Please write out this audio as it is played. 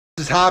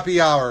Hoppe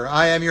Hour.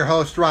 I am your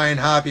host, Ryan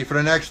Hoppe. For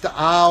the next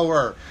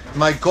hour,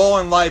 my goal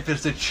in life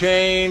is to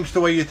change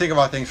the way you think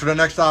about things. For the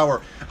next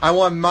hour, I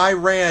want my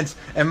rants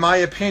and my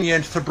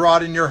opinions to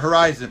broaden your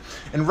horizon.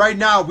 And right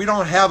now, we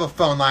don't have a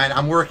phone line.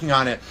 I'm working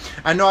on it.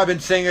 I know I've been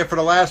saying it for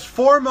the last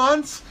 4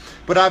 months,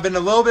 but I've been a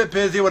little bit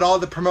busy with all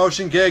the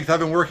promotion gigs. I've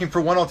been working for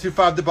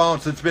 102.5 The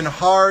Bone, so it's been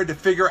hard to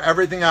figure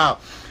everything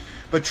out.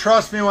 But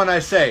trust me when I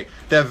say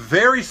that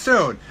very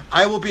soon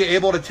I will be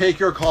able to take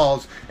your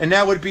calls, and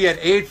that would be at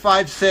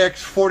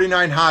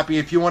 856-49-HOPPE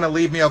if you want to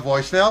leave me a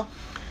voicemail.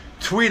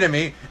 Tweet at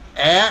me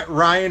at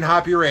Ryan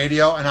Hoppe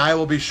Radio, and I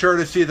will be sure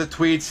to see the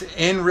tweets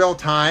in real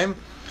time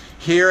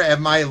here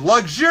at my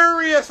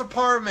luxurious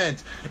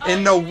apartment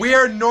in the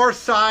weird north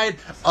side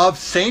of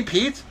St.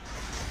 Pete.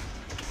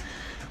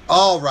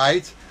 All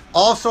right.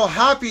 Also,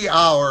 Hoppe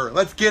Hour.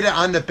 Let's get it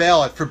on the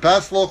ballot for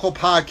Best Local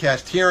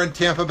Podcast here in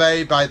Tampa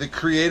Bay by the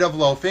Creative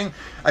Loafing.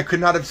 I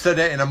could not have said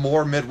it in a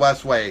more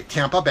Midwest way.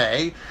 Tampa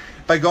Bay.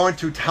 By going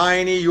to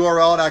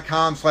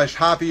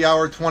tinyurl.com/Hoppe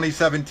Hour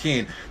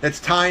 2017. That's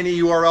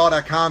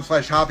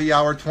tinyurl.com/Hoppe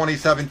Hour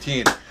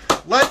 2017.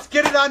 Let's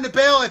get it on the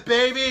ballot,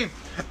 baby.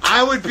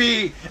 I would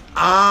be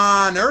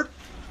honored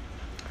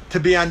to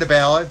be on the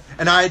ballot,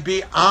 and I'd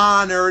be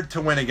honored to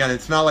win again.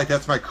 It's not like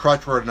that's my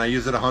crutch word and I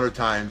use it 100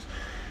 times.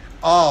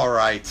 All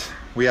right,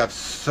 we have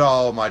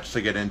so much to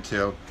get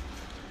into.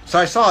 So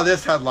I saw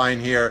this headline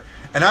here,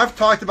 and I've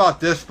talked about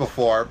this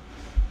before,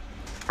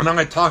 and I'm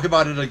going to talk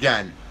about it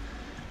again.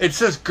 It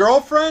says,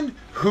 girlfriend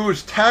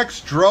whose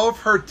text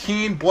drove her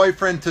teen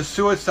boyfriend to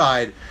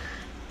suicide.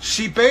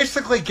 She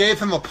basically gave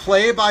him a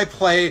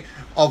play-by-play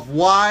of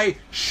why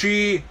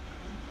she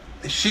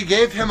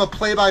gave him a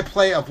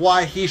play-by-play of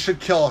why he should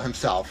kill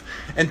himself.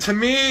 And to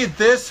me,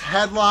 this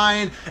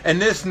headline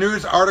and this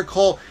news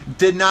article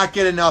did not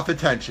get enough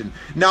attention.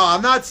 Now,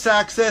 I'm not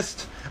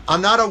sexist.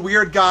 I'm not a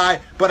weird guy,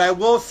 but I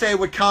will say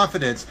with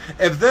confidence,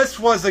 if this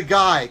was a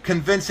guy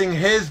convincing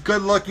his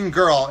good-looking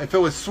girl, if it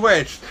was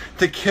switched,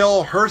 to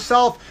kill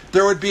herself,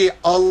 there would be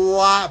a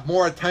lot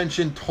more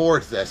attention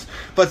towards this.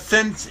 But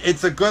since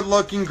it's a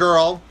good-looking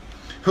girl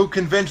who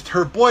convinced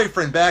her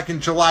boyfriend back in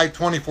July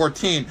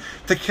 2014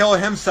 to kill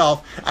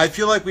himself, I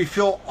feel like we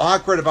feel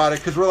awkward about it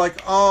because we're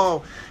like,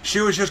 oh,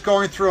 she was just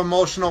going through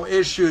emotional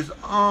issues.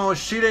 Oh,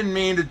 she didn't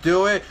mean to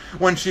do it,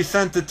 when she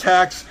sent the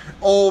text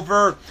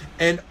over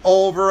and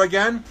over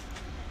again.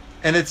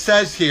 And it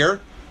says here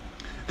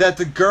that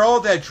the girl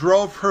that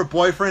drove her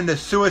boyfriend to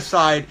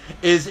suicide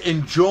is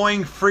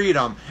enjoying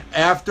freedom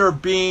after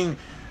being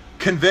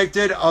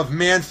convicted of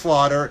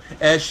manslaughter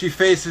as she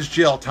faces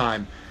jail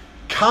time.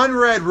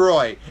 Conrad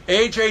Roy,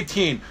 age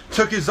 18,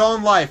 took his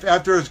own life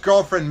after his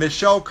girlfriend,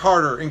 Michelle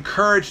Carter,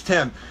 encouraged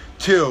him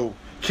to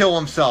kill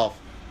himself.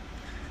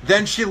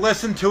 Then she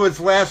listened to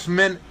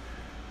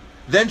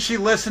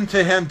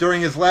him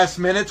during his last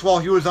minutes while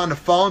he was on the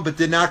phone, but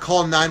did not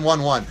call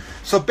 911.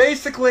 So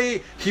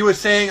basically, he was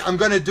saying, I'm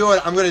going to do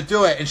it, I'm going to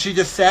do it. And she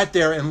just sat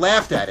there and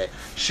laughed at it.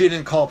 She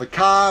didn't call the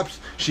cops.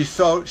 She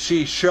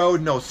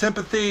showed no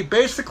sympathy.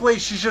 Basically,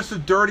 she's just a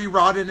dirty,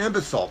 rotten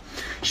imbecile.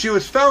 She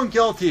was found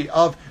guilty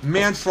of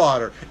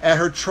manslaughter at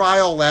her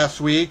trial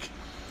last week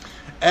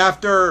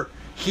after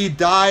he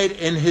died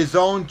in his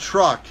own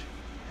truck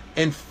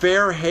in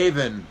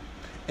Fairhaven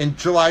in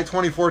July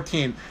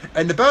 2014.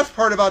 And the best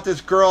part about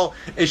this girl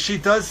is she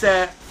does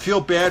that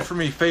feel bad for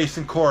me face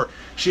in court.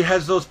 She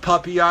has those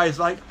puppy eyes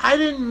like, I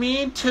didn't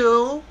mean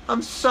to.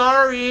 I'm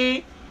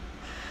sorry.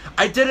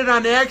 I did it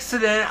on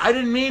accident. I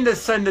didn't mean to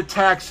send a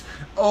text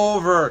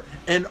over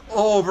and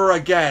over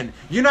again.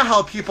 You know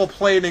how people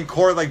play it in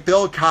court, like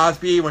Bill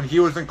Cosby when he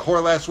was in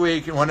court last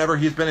week, and whenever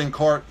he's been in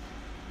court,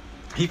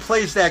 he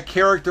plays that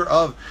character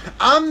of,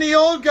 I'm the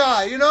old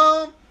guy, you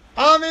know?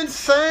 I'm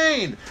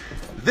insane.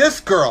 This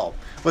girl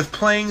was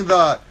playing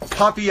the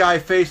puppy eye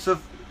face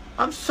of,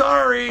 I'm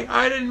sorry,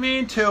 I didn't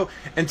mean to.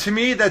 And to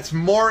me, that's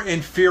more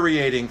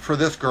infuriating for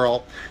this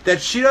girl,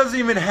 that she doesn't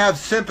even have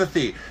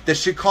sympathy that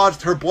she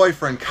caused her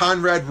boyfriend,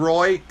 Conrad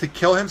Roy, to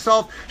kill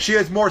himself. She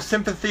has more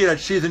sympathy that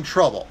she's in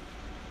trouble.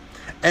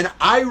 And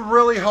I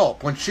really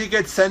hope when she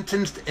gets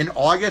sentenced in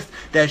August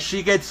that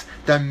she gets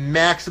the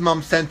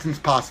maximum sentence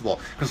possible.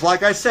 Because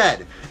like I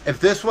said,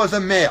 if this was a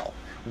male,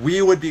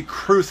 we would be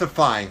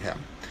crucifying him.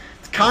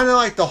 Kind of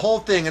like the whole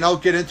thing, and I'll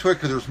get into it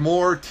because there's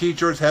more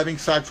teachers having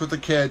sex with the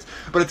kids,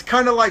 but it's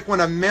kind of like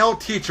when a male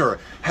teacher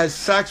has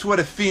sex with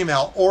a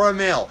female or a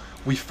male,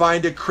 we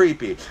find it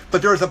creepy.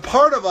 But there's a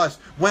part of us,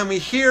 when we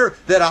hear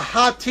that a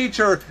hot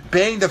teacher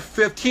banged a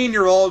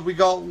 15-year-old, we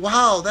go,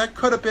 wow, that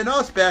could have been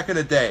us back in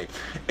the day.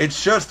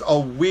 It's just a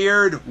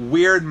weird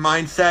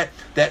mindset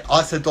that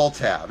us adults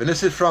have. And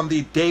this is from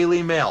the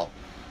Daily Mail.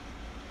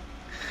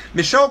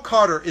 Michelle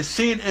Carter is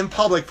seen in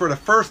public for the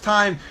first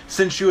time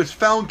since she was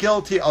found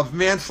guilty of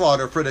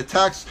manslaughter for the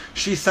text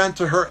she sent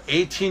to her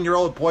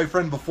 18-year-old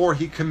boyfriend before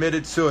he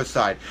committed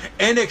suicide.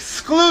 An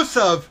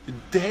exclusive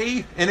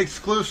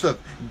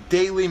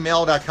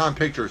DailyMail.com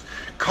pictures.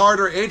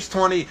 Carter, age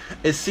 20,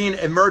 is seen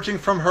emerging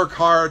from her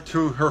car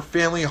to her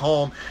family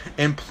home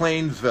in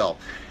Plainsville.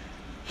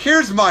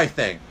 Here's my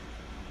thing,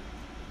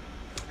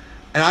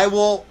 and I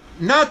will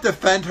not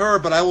defend her,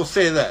 but I will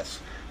say this.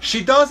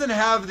 She doesn't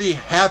have the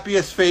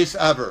happiest face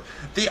ever.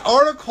 The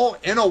article,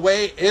 in a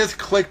way, is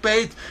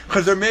clickbait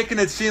because they're making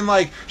it seem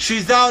like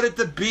she's out at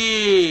the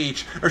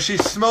beach or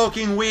she's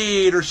smoking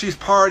weed or she's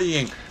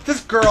partying. This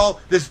girl,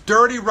 this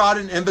dirty,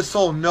 rotten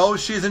imbecile,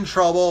 knows she's in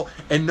trouble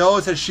and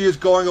knows that she is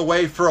going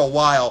away for a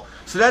while.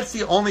 So that's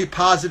the only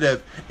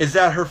positive, is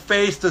that her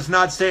face does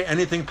not say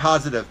anything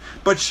positive.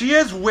 But she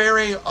is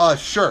wearing a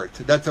shirt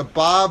that's a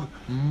Bob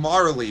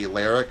Marley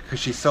lyric because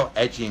she's so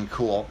edgy and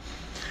cool.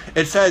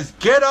 It says,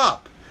 "Get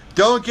up.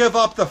 Don't give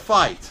up the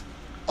fight."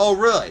 Oh,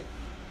 really?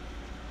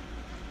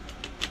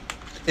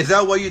 Is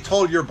that what you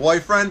told your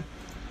boyfriend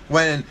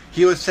when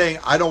he was saying,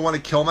 "I don't want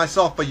to kill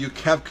myself," but you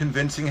kept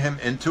convincing him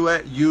into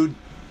it? You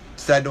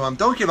said to him,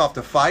 "Don't give up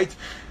the fight."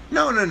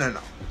 No.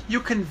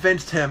 You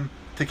convinced him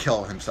to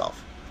kill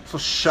himself. So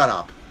shut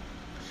up.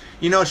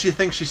 You know, she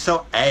thinks she's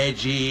so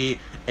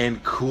edgy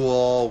and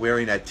cool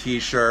wearing that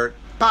t-shirt.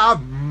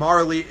 Bob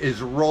Marley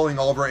is rolling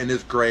over in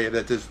his grave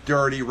that this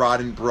dirty,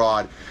 rotten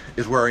broad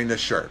is wearing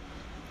this shirt.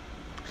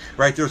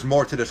 Right, there's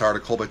more to this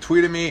article, but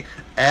tweet at me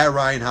at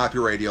Ryan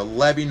Hoppe Radio.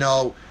 Let me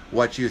know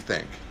what you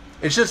think.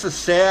 It's just a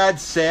sad,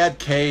 sad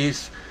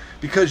case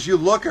because you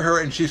look at her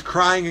and she's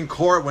crying in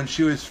court when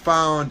she was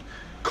found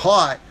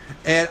caught,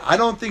 and I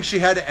don't think she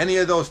had any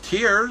of those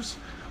tears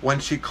when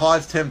she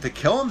caused him to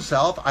kill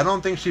himself. I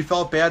don't think she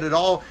felt bad at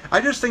all.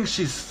 I just think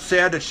she's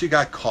sad that she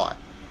got caught.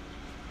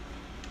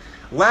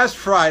 Last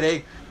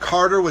Friday,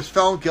 Carter was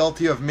found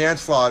guilty of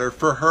manslaughter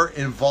for her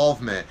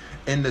involvement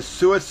in the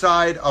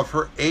suicide of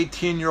her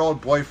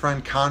 18-year-old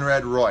boyfriend,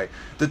 Conrad Roy.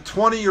 The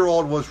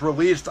 20-year-old was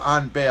released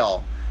on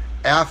bail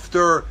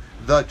after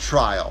the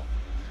trial,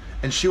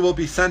 and she will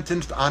be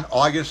sentenced on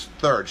August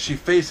 3rd. She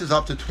faces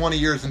up to 20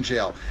 years in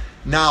jail.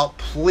 Now,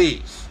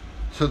 please,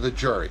 to the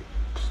jury,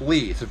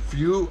 please, if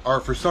you are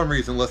for some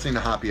reason listening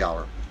to Happy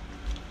Hour,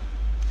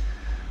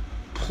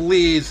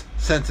 please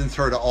sentence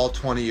her to all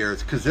 20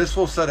 years, because this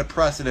will set a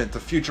precedent to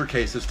future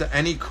cases, to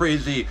any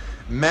crazy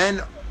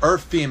men or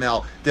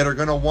female that are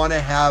going to want to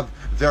have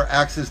their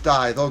exes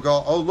die. They'll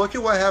go, "Oh, look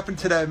at what happened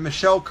to that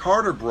Michelle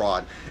Carter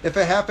broad. If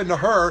it happened to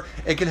her,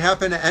 it can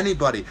happen to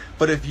anybody."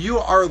 But if you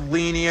are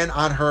lenient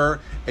on her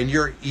and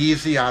you're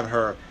easy on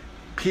her,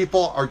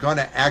 people are going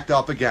to act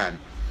up again.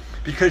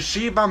 Because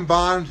she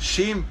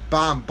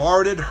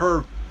bombarded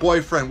her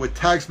boyfriend with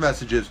text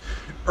messages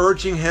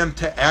urging him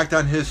to act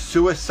on his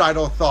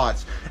suicidal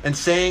thoughts and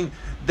saying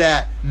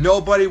that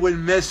nobody would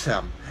miss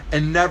him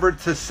and never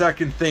to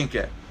second think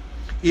it.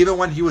 Even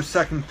when he was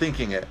second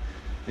thinking it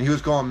and he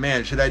was going,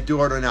 "Man, should I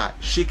do it or not?"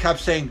 She kept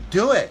saying,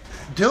 "Do it,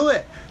 do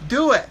it,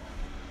 do it."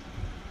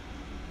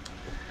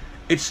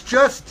 It's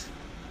just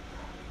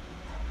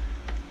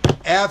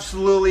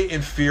absolutely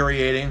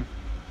infuriating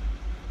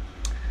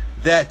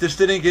that this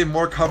didn't get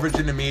more coverage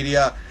in the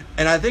media.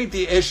 And I think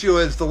the issue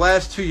is the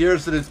last 2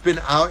 years that it's been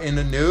out in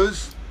the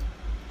news,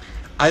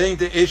 I think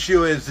the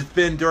issue is it's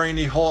been during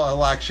the whole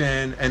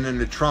election and then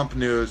the Trump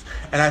news.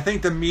 And I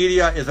think the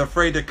media is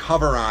afraid to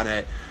cover on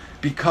it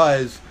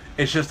because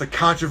it's just a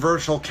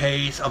controversial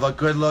case of a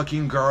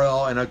good-looking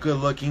girl and a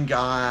good-looking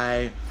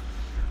guy.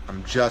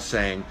 I'm just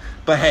saying.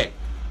 But hey,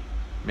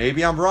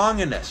 maybe I'm wrong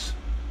in this.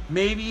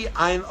 Maybe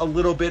I'm a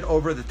little bit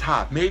over the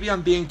top. Maybe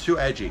I'm being too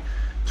edgy.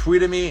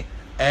 Tweet at me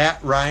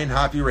at Ryan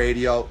Hoppe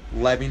Radio.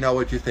 Let me know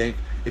what you think.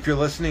 If you're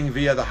listening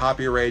via the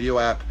Hoppe Radio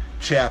app,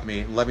 chat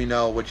me. Let me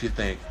know what you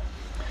think.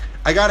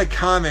 I got a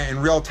comment in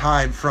real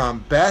time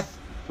from Beth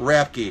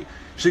Rapke.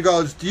 She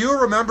goes, "Do you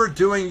remember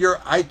doing your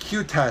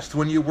IQ test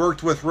when you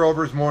worked with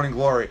Rover's Morning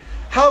Glory?"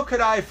 How could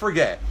I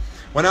forget?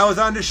 When I was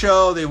on the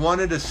show, they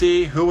wanted to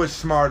see who was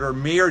smarter,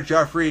 me or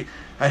Jeffrey.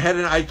 I had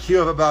an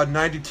IQ of about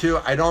 92.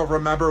 I don't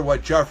remember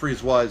what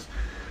Jeffrey's was,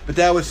 but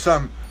that was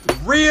some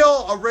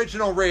real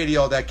original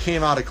radio that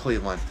came out of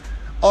Cleveland.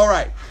 All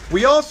right.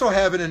 We also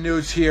have in the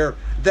news here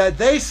that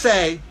they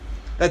say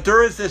that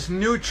there is this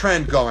new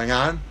trend going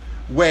on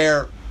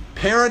where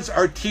parents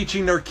are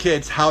teaching their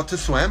kids how to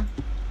swim.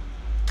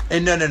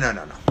 And no.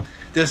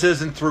 This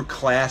isn't through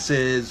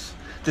classes.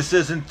 This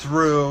isn't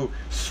through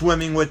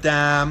swimming with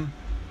them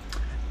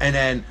and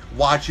then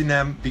watching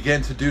them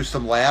begin to do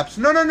some laps.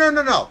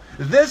 No.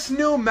 This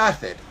new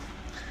method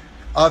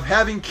of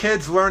having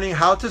kids learning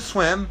how to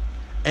swim,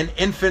 and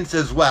infants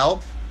as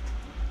well,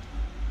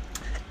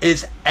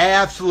 is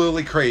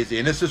absolutely crazy.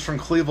 And this is from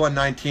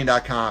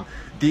Cleveland19.com,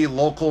 the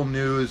local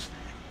news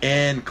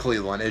in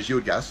Cleveland, as you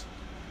would guess.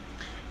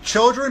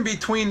 Children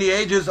between the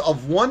ages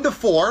of 1 to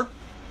 4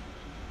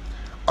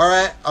 are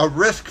at a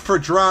risk for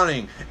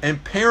drowning,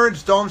 and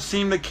parents don't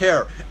seem to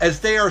care as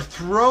they are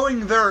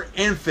throwing their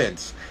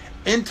infants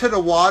into the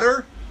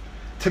water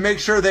to make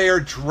sure they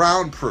are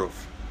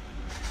drown-proof.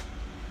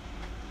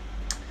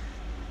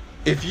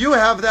 If you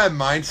have that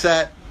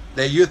mindset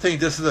that you think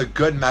this is a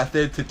good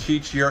method to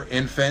teach your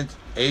infant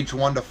age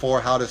 1 to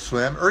 4 how to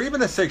swim, or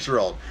even a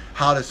 6-year-old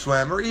how to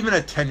swim, or even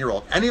a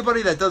 10-year-old,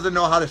 anybody that doesn't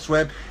know how to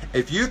swim,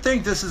 if you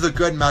think this is a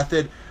good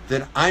method,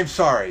 then I'm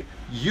sorry.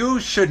 You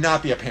should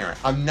not be a parent.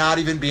 I'm not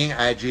even being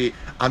edgy.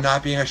 I'm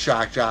not being a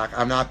shock jock.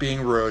 I'm not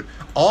being rude.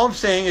 All I'm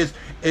saying is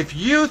If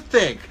you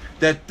think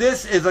that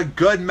this is a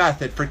good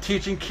method for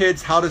teaching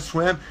kids how to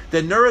swim,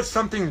 then there is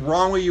something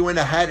wrong with you in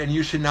the head and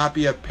you should not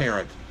be a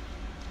parent.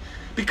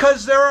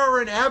 Because there are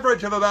an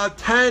average of about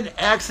 10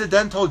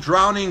 accidental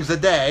drownings a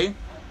day.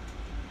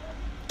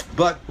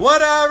 But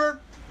whatever.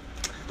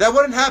 That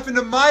wouldn't happen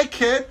to my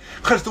kid,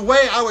 because the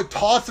way I would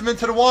toss him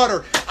into the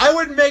water, I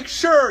would make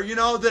sure,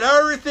 that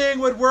everything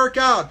would work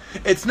out.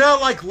 It's not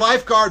like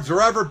lifeguards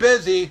are ever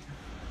busy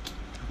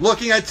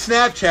looking at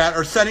Snapchat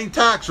or sending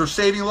texts or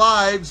saving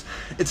lives.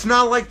 It's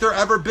not like they're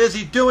ever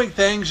busy doing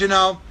things,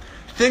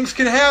 Things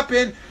can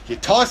happen. You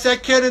toss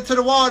that kid into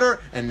the water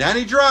and then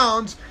he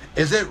drowns.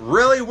 Is it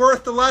really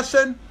worth the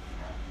lesson?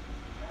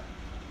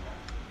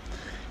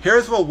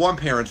 Here's what one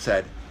parent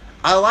said.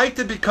 I liked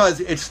it because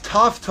it's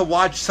tough to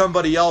watch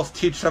somebody else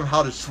teach them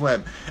how to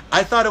swim.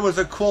 I thought it was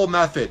a cool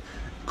method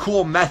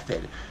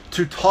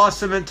to toss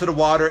them into the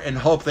water and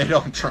hope they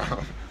don't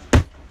drown.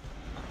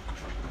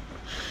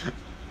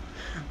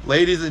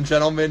 Ladies and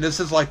gentlemen, this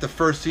is like the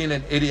first scene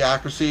in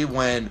Idiocracy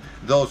when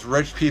those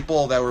rich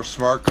people that were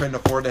smart couldn't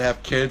afford to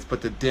have kids,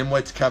 but the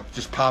dimwits kept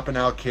just popping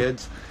out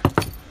kids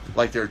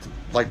like they're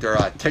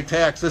Tic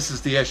Tacs. This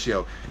is the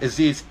issue, is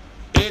these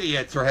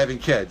idiots are having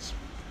kids.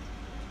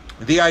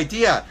 The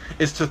idea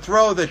is to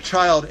throw the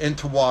child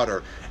into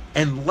water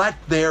and let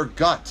their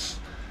guts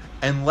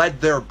and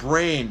let their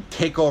brain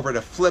take over,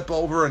 to flip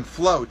over and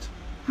float.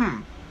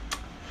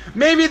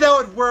 Maybe that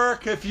would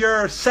work if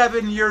you're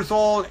 7 years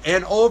old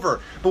and over.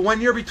 But when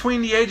you're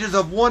between the ages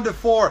of 1 to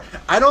 4,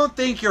 I don't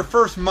think your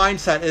first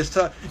mindset is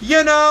to,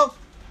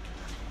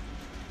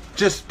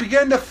 just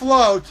begin to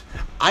float.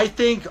 I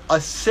think a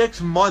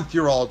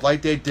 6-month-old,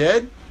 like they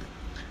did,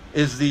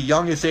 is the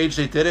youngest age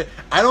they did it.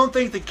 I don't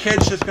think the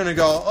kid's just going to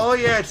go, oh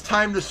yeah, it's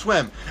time to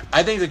swim.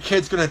 I think the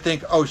kid's going to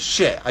think, oh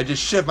shit, I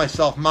just shivved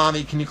myself.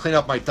 Mommy, can you clean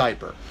up my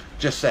diaper?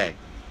 Just saying.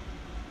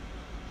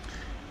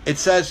 It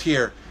says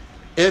here,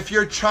 if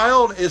your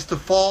child is to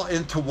fall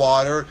into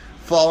a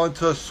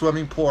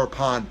swimming pool or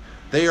pond,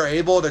 they are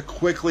able to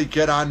quickly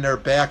get on their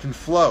back and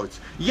float.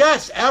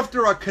 Yes,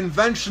 after a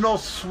conventional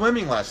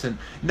swimming lesson,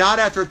 not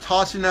after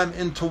tossing them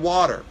into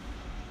water.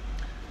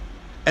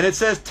 And it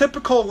says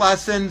typical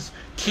lessons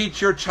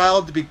teach your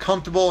child to be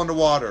comfortable in the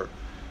water.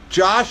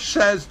 Josh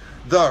says,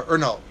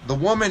 the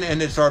woman in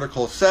this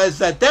article says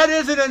that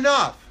isn't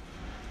enough.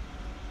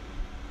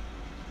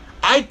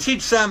 I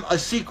teach them a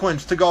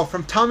sequence to go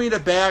from tummy to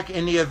back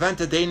in the event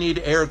that they need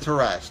air to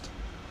rest.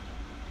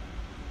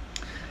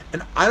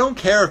 And I don't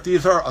care if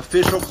these are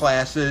official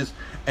classes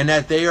and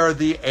that they are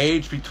the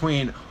age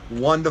between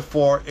 1 to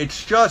 4.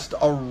 It's just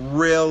a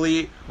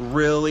really,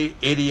 really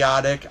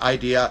idiotic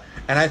idea.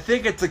 And I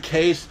think it's a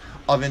case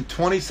of, in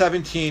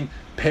 2017,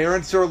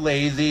 parents are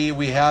lazy.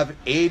 We have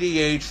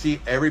ADHD.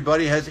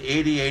 Everybody has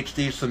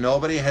ADHD, so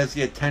nobody has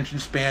the attention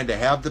span to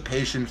have the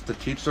patience to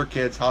teach their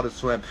kids how to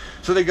swim.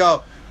 So they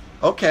go,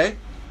 okay,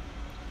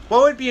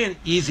 what would be an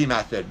easy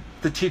method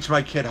to teach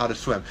my kid how to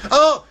swim?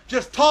 Oh,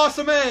 just toss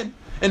him in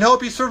and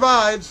hope he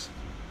survives.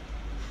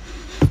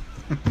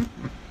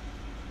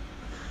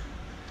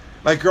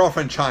 My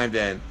girlfriend chimed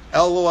in.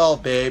 LOL,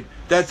 babe.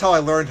 That's how I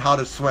learned how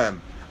to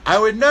swim. I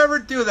would never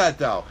do that,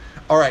 though.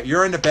 All right,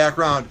 you're in the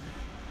background.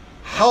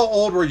 How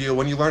old were you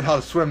when you learned how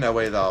to swim that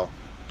way, though?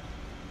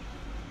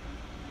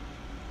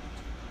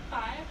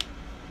 5.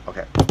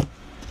 Okay.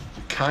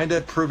 You're kind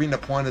of proving the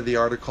point of the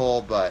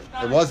article, but it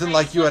I'm wasn't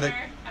like you had a...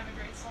 I'm a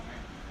great swimmer.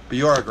 But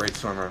you are a great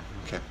swimmer.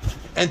 Okay.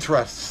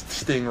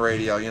 Interesting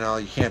radio.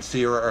 You can't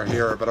see her or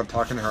hear her, but I'm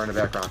talking to her in the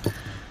background.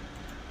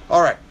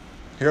 All right.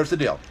 Here's the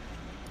deal.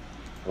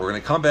 We're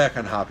going to come back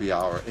on Hoppe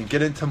Hour and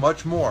get into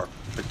much more.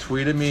 But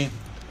tweet at me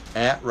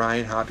at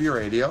Ryan Hoppe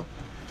Radio.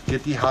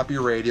 Get the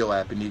Hoppe Radio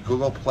app in the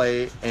Google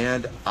Play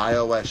and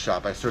iOS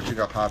shop by searching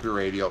up Hoppe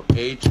Radio,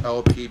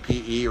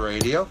 Hoppe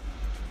Radio.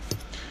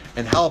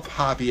 And help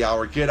Hoppe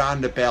Hour get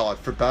on the ballot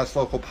for Best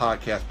Local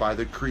Podcast by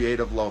the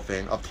Creative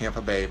Loafing of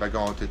Tampa Bay by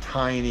going to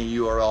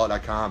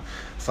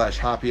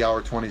tinyurl.com/Hoppe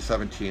Hour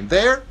 2017.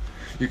 There,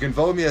 you can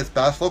vote me as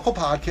Best Local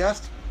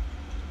Podcast.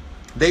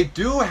 They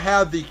do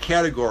have the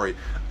category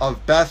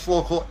of Best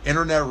Local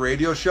Internet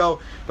Radio Show,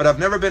 but I've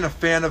never been a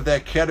fan of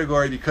that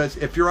category because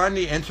if you're on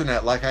the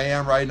internet like I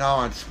am right now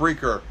on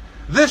Spreaker,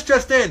 this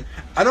just in,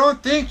 I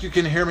don't think you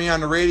can hear me on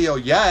the radio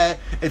yet.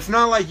 It's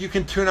not like you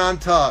can tune on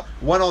to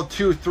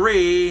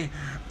 102.3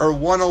 or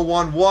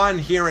 101.1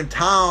 here in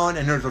town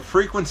and there's a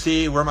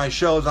frequency where my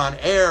show's on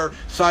air,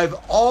 so I've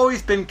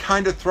always been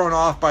kind of thrown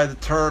off by the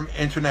term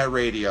internet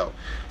radio.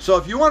 So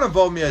if you want to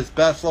vote me as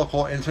Best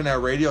Local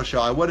Internet Radio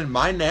Show, I wouldn't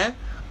mind that,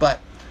 but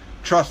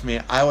trust me,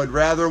 I would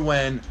rather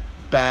win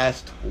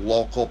Best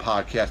Local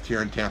Podcast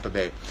here in Tampa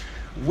Bay.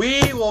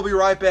 We will be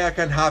right back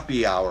on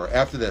Hoppe Hour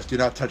after this. Do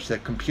not touch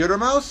that computer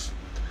mouse,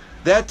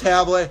 that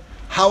tablet,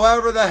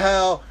 however the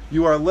hell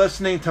you are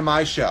listening to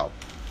my show.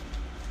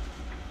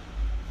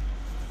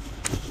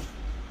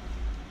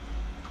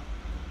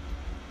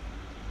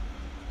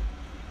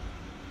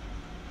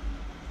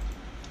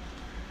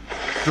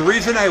 The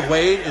reason I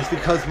wait is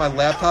because my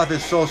laptop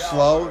is so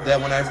slow that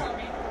when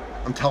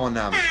I'm telling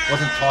them, I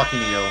wasn't talking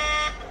to you.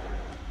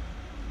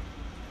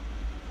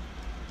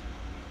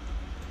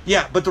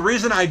 Yeah, but the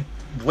reason I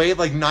wait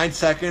like 9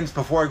 seconds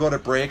before I go to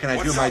break and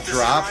I do my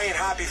drop,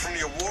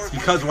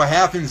 because what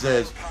happens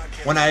is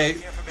when I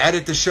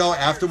edit the show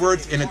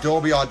afterwards in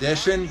Adobe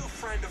Audition,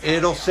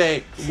 it'll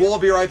say, we'll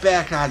be right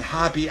back on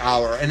Hoppe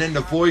Hour, and then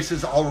the voice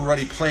is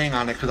already playing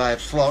on it because I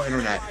have slow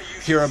internet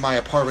here in my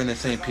apartment in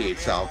St. Pete.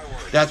 So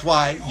that's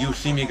why you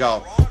see me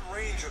go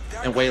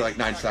and wait like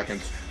 9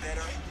 seconds. That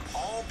are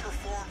all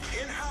performed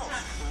in-house,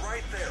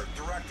 right there.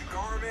 Direct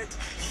garment,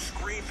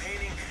 screen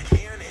painting,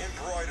 and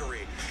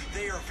embroidery.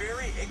 They are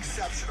very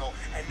exceptional,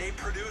 and they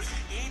produce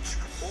each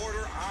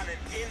order on an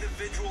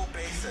individual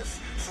basis.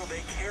 So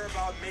they care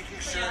about making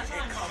sure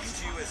it comes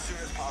to you as soon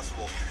as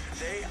possible.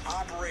 They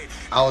operate.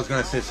 I was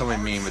going to say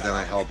something mean, but then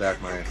I held back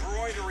my...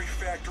 embroidery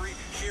factory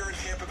here in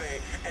Tampa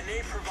Bay, and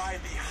they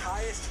provide the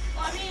highest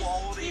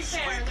quality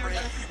screen print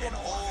in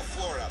all of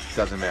Florida.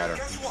 Doesn't matter.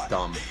 Guess It's what?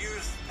 dumb. They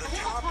use the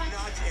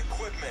top-notch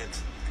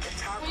equipment and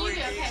top-grade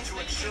gauge to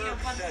ensure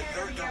that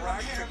their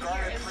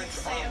direct-to-garment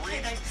prints are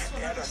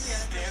reached at a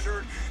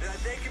standard that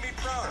they can be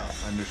proud of.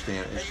 I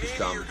understand. It's And just maybe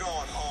dumb. you're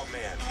going, oh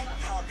man,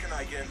 how can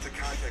I get into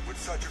contact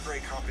with such a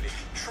great company?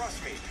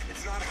 Trust me,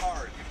 it's not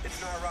hard. It's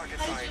not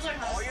rocket science.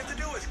 All you have to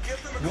do is give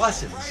them a call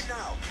Lessons. right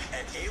now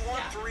at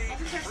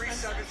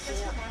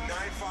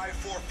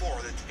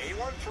 813-374-9544. That's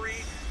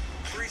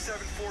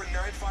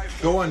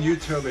 813-374-9544. Go on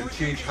YouTube and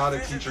teach how to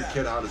teach your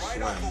kid how to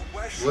swim.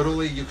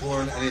 Literally, you can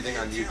learn anything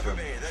on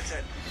YouTube. That's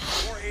at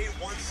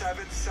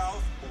 4817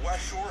 South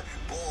West Shore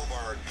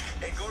Boulevard.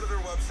 And go to their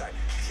website,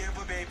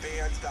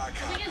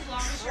 TampaBayBands.com.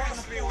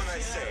 Trust me when I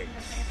say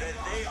that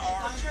they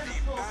are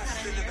the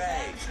best in the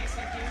Bay.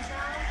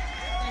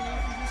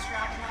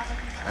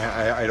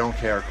 I don't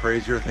care.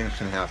 Crazier things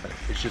can happen.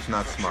 It's just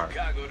not smart.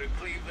 Chicago to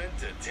Cleveland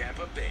to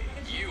Tampa Bay.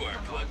 You are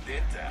plugged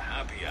into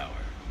Hoppe Hour.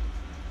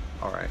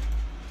 All right.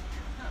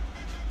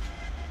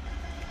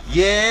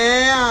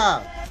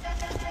 Yeah!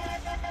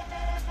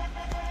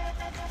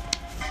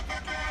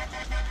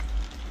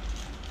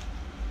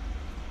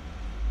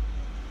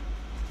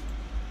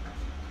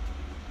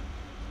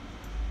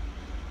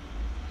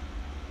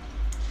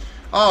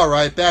 All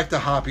right, back to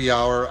Hoppe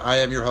Hour. I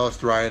am your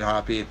host, Ryan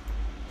Hoppe.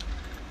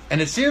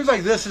 And it seems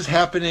like this is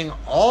happening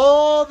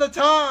all the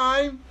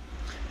time.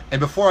 And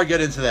before I get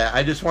into that,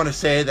 I just want to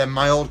say that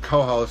my old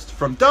co-host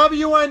from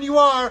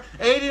WNUR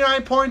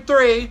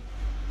 89.3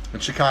 in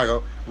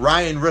Chicago,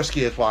 Ryan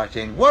Risky, is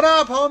watching. What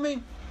up,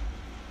 homie?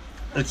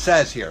 It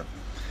says here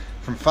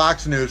from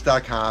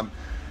FoxNews.com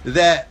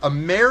that a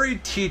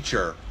married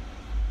teacher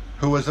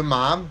who was a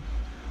mom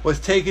was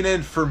taken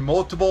in for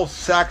multiple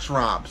sex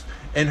romps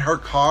in her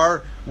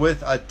car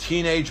with a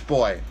teenage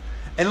boy.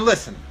 And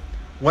listen,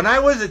 when I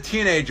was a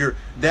teenager,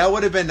 that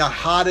would have been the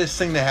hottest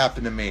thing to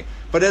happen to me.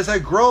 But as I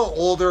grow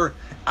older,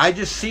 I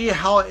just see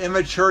how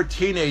immature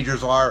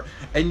teenagers are,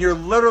 and you're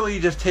literally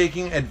just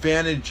taking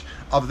advantage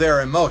of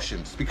their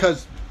emotions.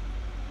 Because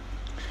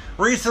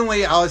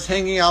recently I was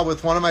hanging out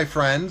with one of my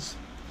friends,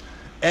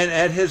 and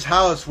at his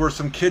house were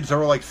some kids that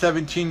were like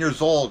 17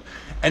 years old,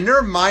 and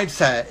their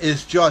mindset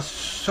is just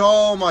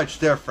so much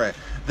different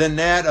than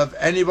that of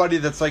anybody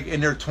that's like in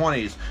their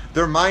 20s.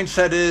 Their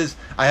mindset is,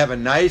 I have a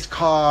nice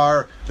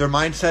car. Their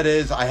mindset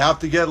is, I have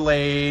to get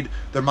laid.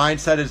 Their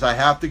mindset is, I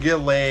have to get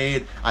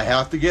laid. I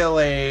have to get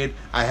laid.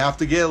 I have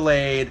to get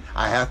laid.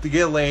 I have to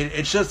get laid.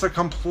 It's just a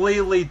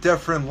completely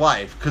different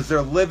life because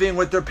they're living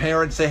with their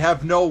parents. They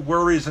have no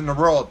worries in the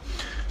world.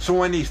 So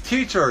when these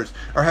teachers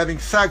are having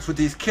sex with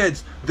these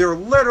kids, they're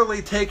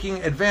literally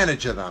taking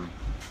advantage of them.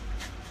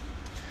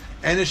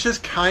 And it's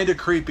just kind of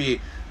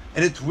creepy.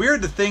 And it's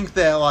weird to think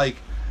that, like,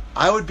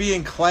 I would be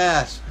in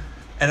class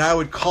and I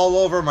would call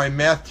over my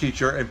math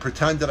teacher and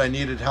pretend that I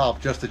needed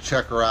help just to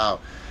check her out.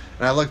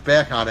 And I look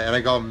back on it and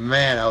I go,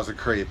 man, I was a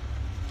creep.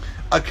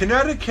 A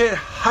Connecticut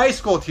high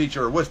school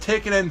teacher was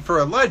taken in for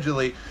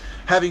allegedly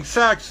having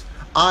sex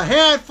a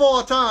handful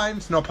of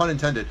times, no pun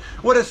intended,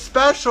 with a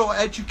special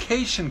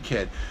education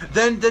kid,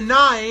 then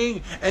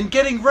denying and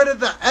getting rid of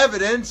the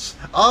evidence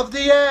of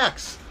the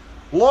acts.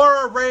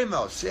 Laura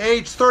Ramos,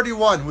 age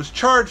 31, was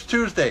charged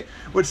Tuesday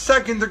with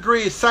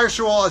second-degree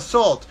sexual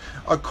assault,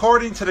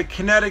 according to the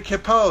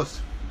Connecticut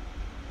Post.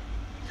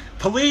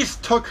 Police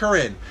took her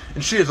in,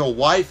 and she is a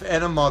wife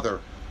and a mother,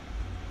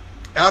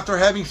 after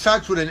having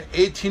sex with an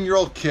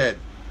 18-year-old kid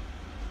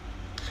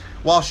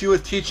while she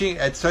was teaching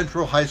at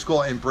Central High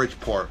School in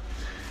Bridgeport.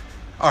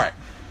 All right.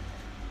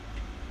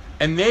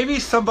 And maybe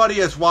somebody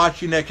is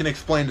watching that can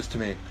explain this to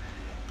me.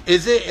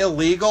 Is it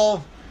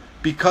illegal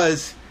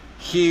because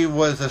he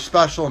was a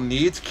special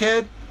needs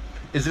kid?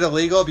 Is it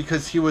illegal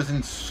because he was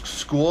in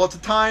school at the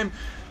time?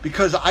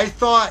 Because I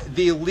thought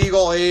the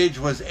legal age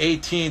was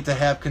 18 to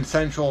have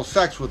consensual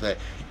sex with it.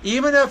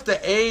 Even if the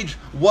age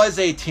was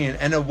 18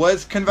 and it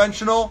was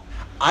conventional,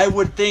 I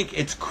would think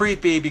it's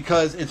creepy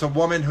because it's a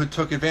woman who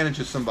took advantage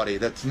of somebody.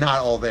 That's not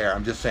all there.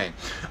 I'm just saying.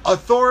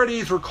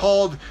 Authorities were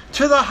called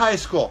to the high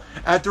school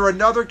after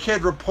another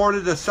kid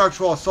reported a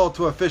sexual assault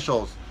to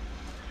officials.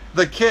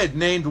 The kid,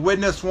 named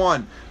Witness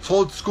 1,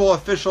 told school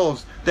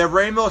officials that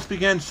Ramos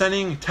began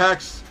sending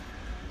texts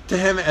to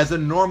him as a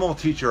normal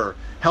teacher,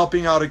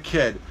 helping out a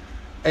kid.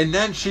 And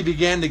then she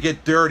began to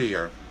get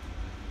dirtier.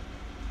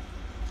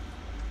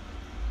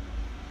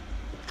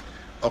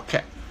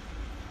 Okay.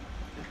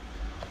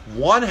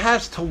 One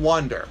has to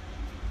wonder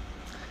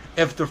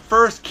if the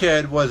first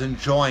kid was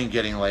enjoying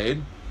getting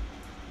laid,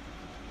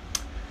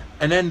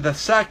 and then the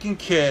second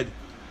kid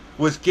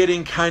was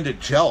getting kind of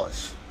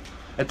jealous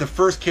that the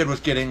first kid was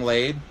getting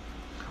laid,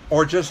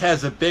 or just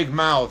has a big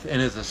mouth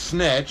and is a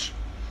snitch.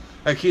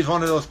 Like he's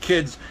one of those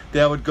kids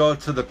that would go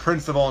to the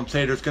principal and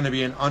say there's going to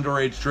be an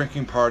underage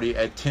drinking party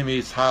at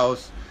Timmy's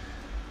house.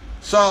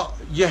 So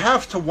you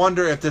have to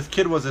wonder if this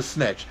kid was a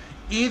snitch.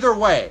 Either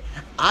way,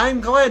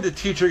 I'm glad the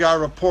teacher got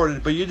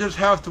reported, but you just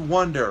have to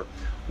wonder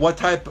what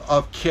type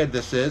of kid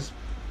this is.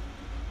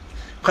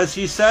 Because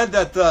he said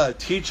that the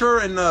teacher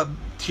and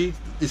he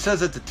says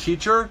that the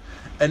teacher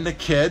and the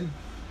kid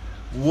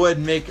would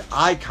make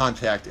eye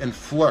contact and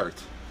flirt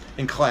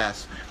in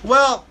class.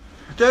 Well,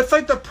 that's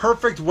like the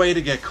perfect way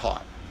to get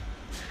caught.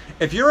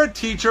 If you're a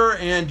teacher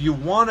and you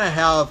want to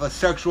have a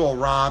sexual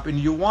romp and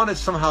you want to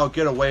somehow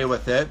get away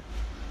with it,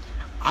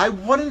 I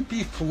wouldn't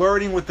be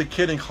flirting with the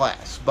kid in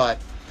class, but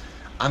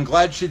I'm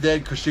glad she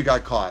did because she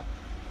got caught.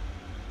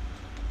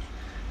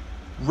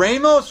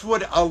 Ramos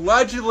would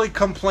allegedly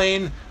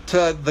complain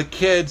to the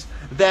kids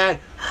that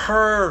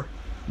her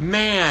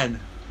man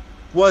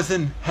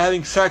wasn't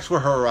having sex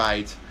with her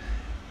right,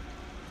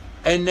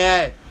 and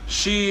that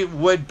she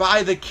would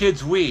buy the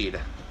kids weed.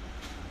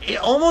 It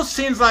almost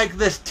seems like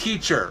this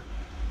teacher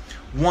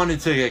wanted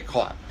to get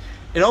caught.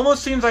 It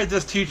almost seems like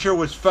this teacher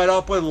was fed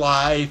up with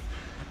life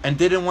and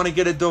didn't want to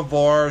get a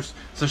divorce.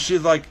 So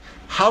she's like,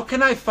 how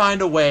can I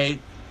find a way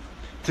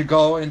to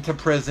go into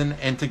prison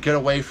and to get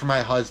away from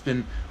my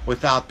husband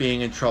without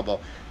being in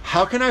trouble?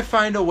 How can I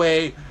find a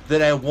way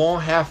that I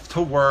won't have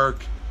to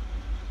work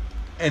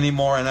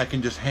anymore and I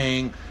can just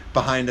hang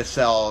behind the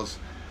cells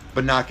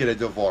but not get a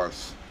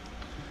divorce?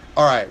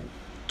 All right,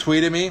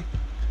 tweet at me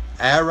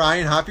at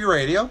Ryan Hoppe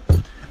Radio,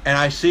 and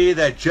I see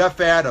that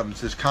Jeff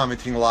Adams is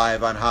commenting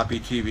live on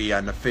Hoppe TV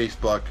on the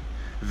Facebook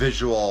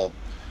visual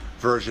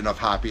version of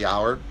Happy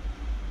Hour,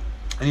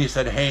 and he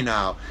said, hey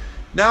now.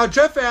 Now,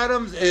 Jeff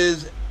Adams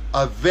is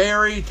a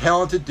very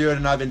talented dude,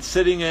 and I've been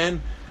sitting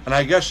in, and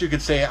I guess you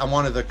could say I'm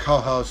one of the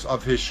co-hosts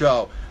of his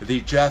show,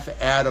 The Jeff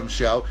Adams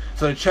Show.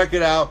 So to check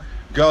it out,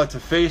 go to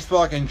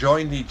Facebook and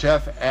join the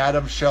Jeff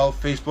Adams Show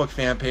Facebook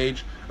fan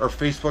page or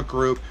Facebook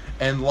group,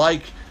 and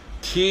like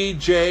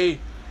TJAS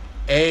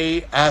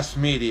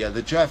Media,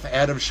 the Jeff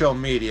Adams Show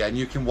Media, and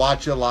you can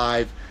watch it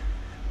live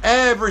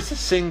every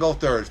single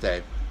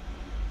Thursday.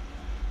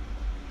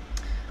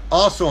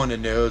 Also in the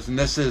news, and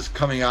this is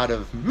coming out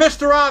of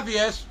Mr.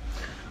 Obvious,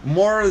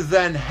 more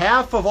than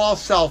half of all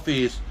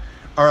selfies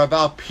are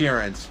about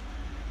appearance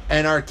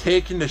and are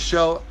taken to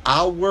show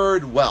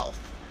outward wealth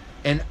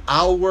and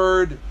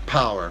outward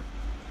power.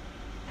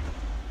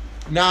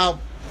 Now,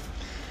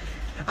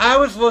 I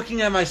was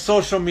looking at my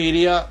social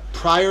media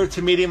prior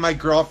to meeting my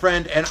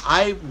girlfriend, and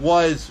I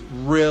was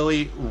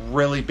really,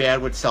 really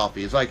bad with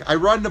selfies. Like, I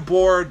run the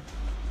board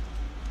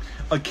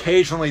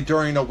occasionally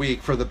during the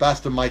week for the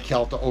best of Mike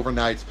Kelta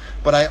overnights,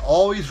 but I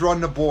always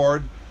run the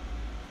board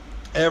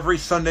every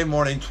Sunday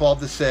morning,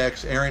 12 to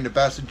 6, airing the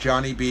best of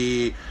Johnny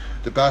B,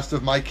 the best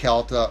of Mike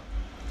Kelta,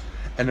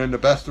 and then the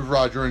best of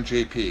Roger and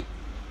JP.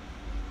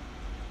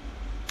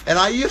 And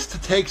I used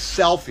to take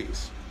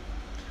selfies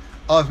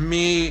of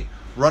me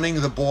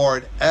running the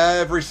board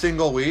every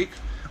single week,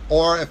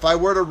 or if I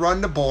were to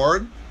run the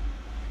board,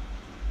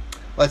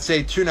 let's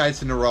say 2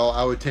 nights in a row,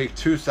 I would take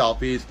 2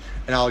 selfies,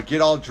 and I would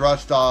get all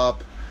dressed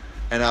up,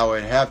 and I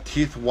would have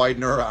teeth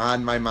whitener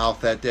on my mouth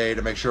that day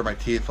to make sure my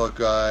teeth look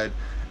good,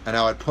 and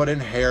I would put in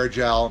hair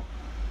gel,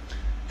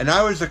 and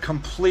I was a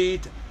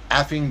complete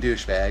effing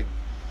douchebag.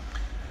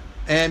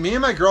 And me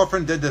and my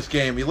girlfriend did this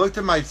game. We looked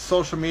at my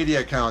social media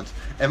accounts,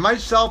 and my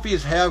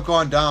selfies have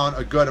gone down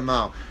a good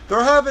amount.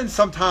 There have been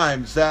some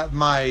times that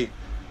my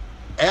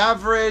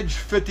average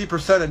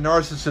 50% of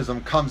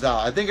narcissism comes out.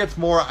 I think it's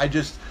more I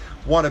just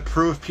want to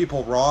prove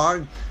people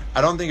wrong.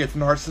 I don't think it's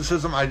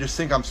narcissism. I just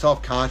think I'm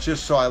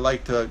self-conscious, so I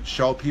like to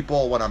show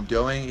people what I'm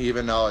doing,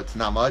 even though it's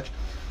not much.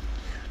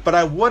 But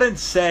I wouldn't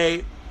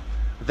say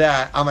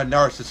that I'm a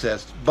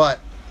narcissist. But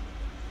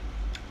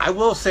I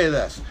will say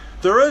this.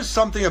 There is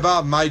something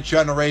about my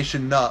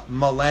generation,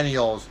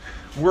 millennials,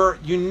 where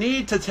you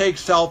need to take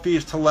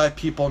selfies to let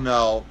people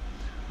know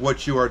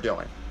what you are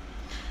doing.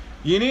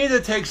 You need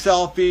to take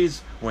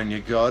selfies when you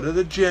go to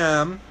the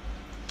gym,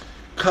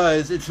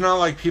 because it's not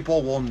like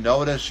people will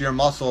notice your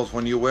muscles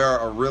when you wear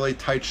a really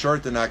tight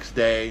shirt the next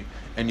day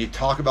and you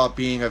talk about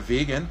being a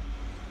vegan.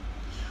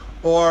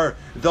 Or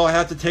they'll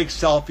have to take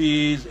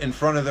selfies in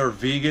front of their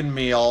vegan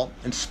meal.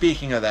 And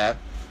speaking of that,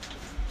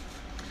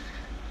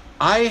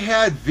 I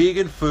had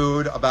vegan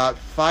food about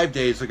 5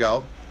 days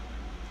ago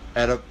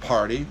at a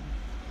party.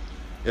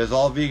 It was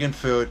all vegan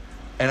food,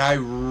 and I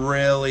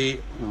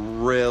really,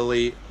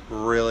 really,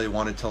 really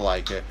wanted to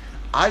like it.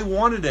 I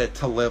wanted it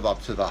to live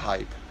up to the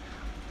hype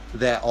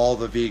that all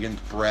the vegans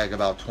brag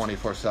about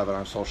 24/7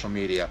 on social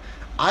media.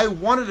 I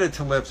wanted it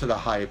to live to the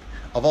hype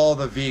of all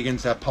the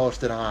vegans that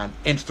posted on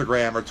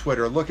Instagram or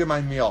Twitter, look at my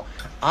meal.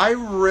 I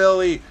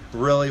really,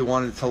 really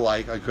wanted to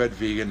like a good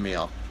vegan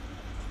meal.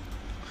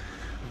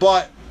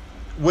 But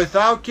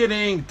without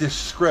getting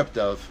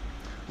descriptive,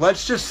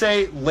 let's just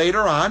say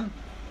later on,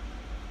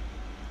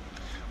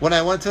 when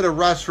I went to the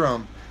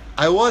restroom,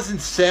 I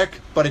wasn't sick,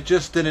 but it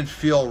just didn't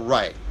feel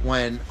right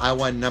when I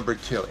went number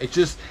 2. It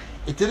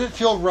didn't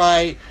feel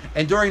right,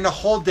 and during the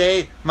whole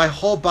day, my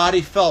whole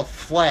body felt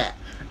flat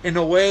in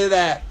a way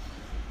that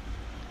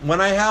when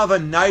I have a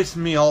nice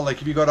meal,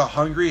 like if you go to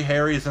Hungry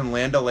Harry's in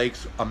Land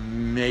O'Lakes,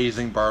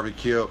 amazing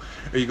barbecue,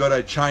 or you go to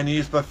a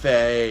Chinese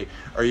buffet,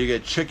 or you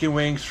get chicken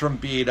wings from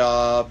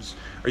B-Dubs,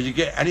 or you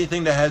get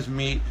anything that has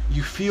meat,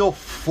 you feel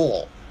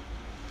full.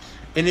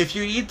 And if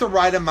you eat the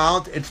right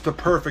amount, it's the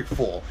perfect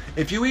full.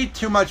 If you eat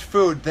too much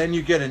food, then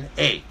you get an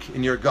ache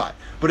in your gut.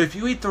 But if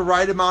you eat the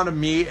right amount of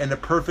meat and the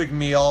perfect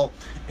meal,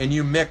 and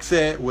you mix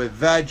it with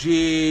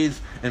veggies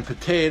and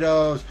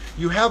potatoes,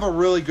 you have a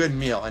really good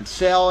meal. And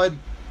salad.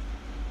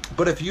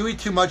 But if you eat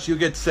too much, you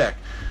get sick.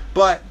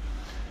 But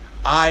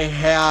I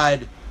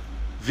had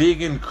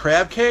vegan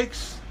crab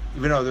cakes,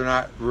 even though they're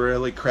not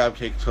really crab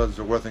cakes because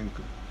there wasn't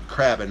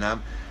crab in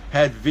them.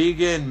 Had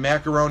vegan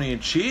macaroni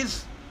and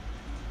cheese.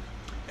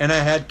 And I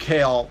had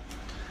kale.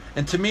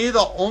 And to me,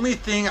 the only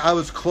thing I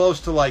was close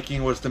to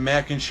liking was the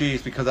mac and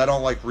cheese, because I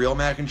don't like real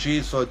mac and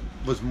cheese, so it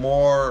was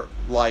more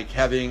like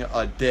having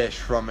a dish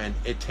from an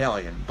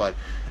Italian, but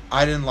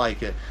I didn't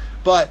like it.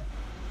 But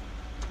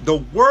the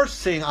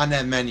worst thing on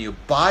that menu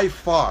by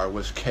far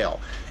was kale.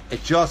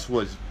 It just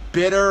was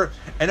bitter,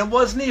 and it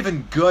wasn't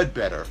even good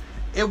bitter.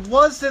 It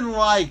wasn't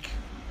like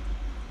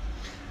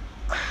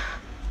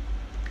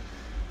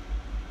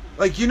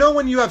you know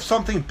when you have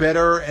something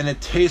bitter and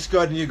it tastes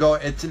good and you go,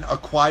 it's an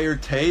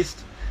acquired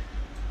taste?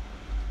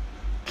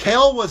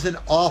 Kale was an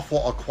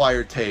awful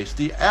acquired taste.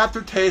 The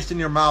aftertaste in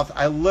your mouth,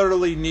 I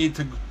literally need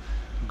to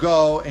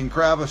go and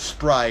grab a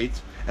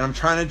Sprite, and I'm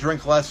trying to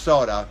drink less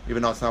soda,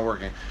 even though it's not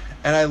working.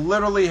 And I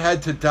literally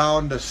had to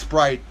down the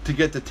Sprite to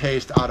get the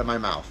taste out of my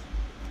mouth.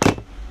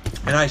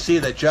 And I see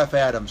that Jeff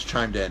Adams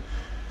chimed in.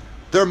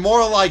 They're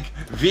more like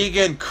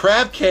vegan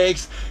crab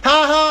cakes.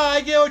 Ha ha,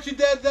 I get what you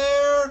did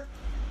there.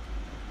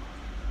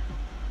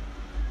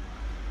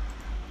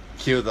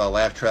 Cue the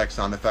laugh track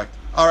sound effect.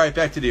 All right,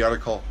 back to the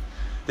article.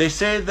 They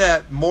say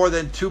that more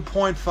than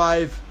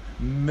 2.5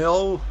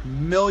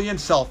 million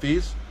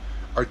selfies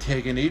are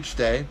taken each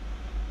day.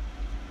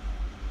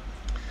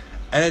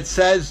 And it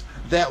says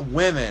that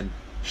women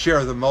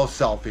share the most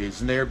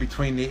selfies, and they are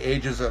between the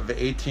ages of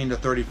 18 to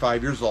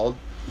 35 years old.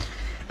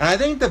 And I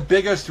think the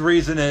biggest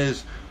reason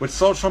is with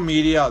social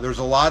media, there's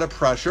a lot of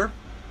pressure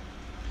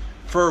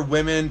for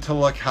women to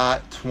look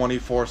hot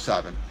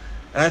 24/7.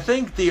 And I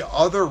think the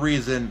other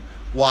reason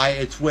why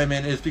it's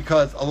women is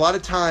because a lot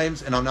of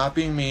times, and I'm not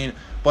being mean,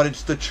 but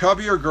it's the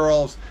chubbier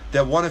girls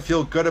that want to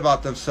feel good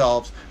about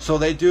themselves, so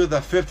they do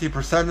the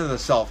 50% of the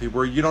selfie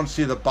where you don't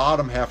see the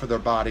bottom half of their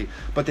body,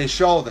 but they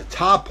show the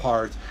top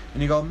part,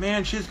 and you go,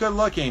 man, she's good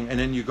looking, and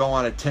then you go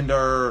on a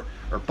Tinder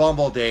or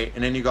Bumble date,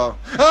 and then you go,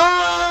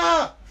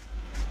 ah!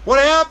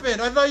 What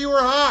happened? I thought you were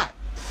hot.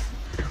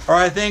 Or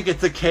I think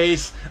it's a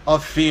case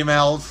of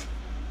females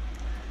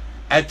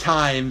at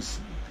times,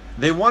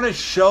 they want to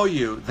show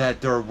you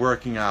that they're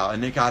working out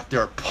and they got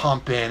their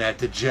pump in at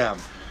the gym.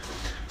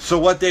 So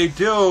what they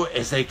do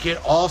is they get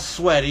all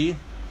sweaty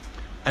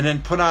and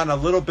then put on a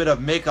little bit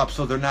of makeup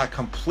so they're not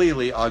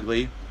completely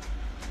ugly.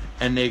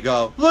 And they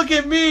go, look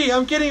at me,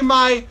 I'm getting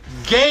my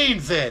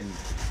gains in.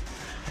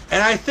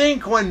 And I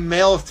think when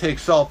males take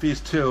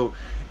selfies too,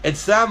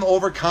 it's them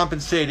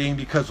overcompensating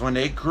because when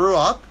they grew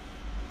up,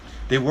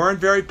 they weren't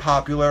very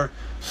popular.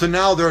 So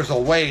now there's a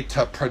way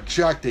to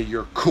project that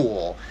you're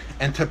cool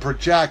and to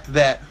project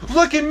that,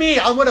 look at me,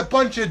 I'm with a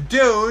bunch of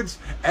dudes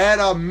at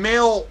a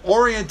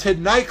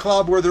male-oriented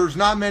nightclub where there's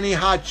not many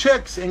hot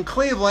chicks in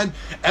Cleveland,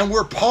 and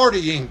we're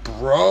partying,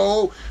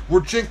 bro.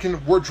 We're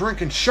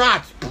drinking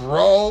shots,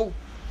 bro.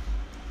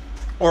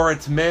 Or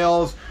it's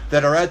males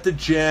that are at the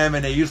gym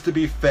and they used to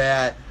be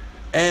fat.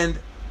 And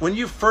when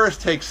you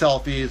first take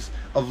selfies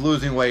of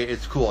losing weight,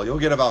 it's cool. You'll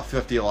get about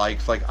 50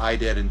 likes like I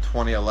did in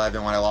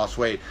 2011 when I lost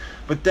weight.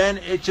 But then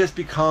it just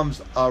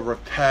becomes a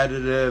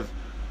repetitive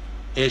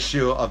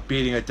issue of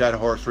beating a dead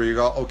horse where you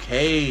go,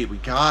 okay, we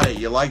got it.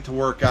 You like to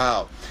work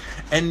out.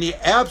 And the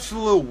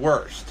absolute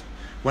worst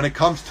when it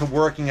comes to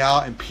working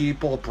out and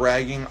people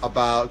bragging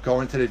about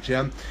going to the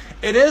gym,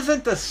 it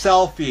isn't the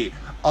selfie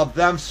of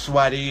them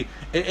sweaty.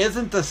 It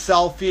isn't the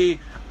selfie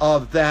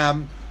of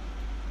them,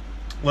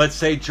 let's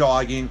say,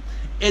 jogging.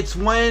 It's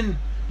when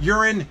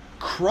you're in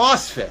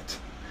CrossFit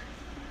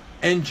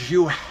and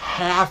you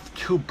have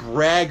to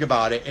brag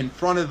about it in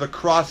front of the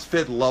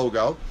CrossFit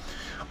logo.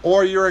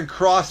 Or you're in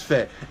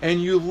CrossFit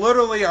and you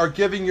literally are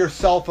giving your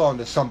cell phone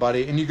to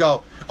somebody and you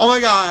go, oh my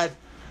God,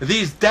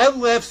 these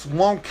deadlifts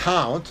won't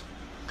count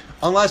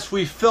unless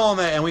we film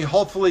it and we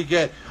hopefully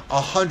get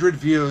 100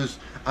 views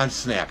on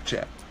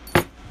Snapchat.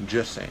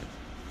 Just saying.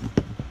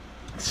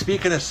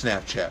 Speaking of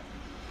Snapchat,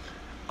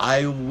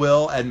 I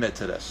will admit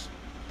to this.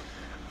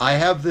 I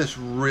have this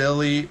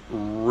really,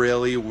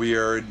 really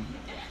weird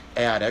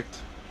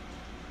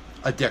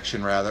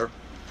addiction rather,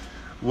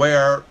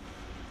 where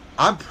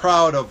I'm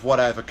proud of what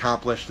I've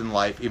accomplished in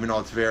life, even though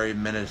it's very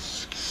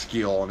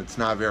minuscule and it's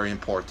not very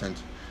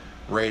important.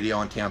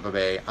 Radio in Tampa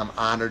Bay. I'm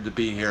honored to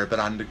be here, but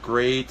on the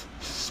great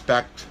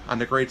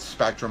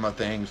spectrum of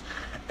things.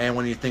 And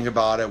when you think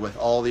about it, with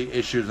all the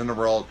issues in the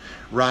world,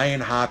 Ryan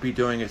Hoppe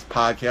doing his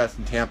podcast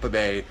in Tampa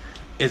Bay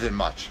isn't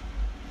much.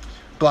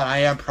 But I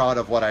am proud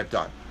of what I've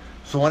done.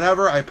 So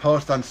whenever I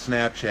post on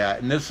Snapchat,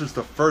 and this is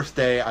the first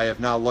day I have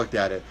now looked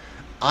at it,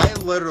 I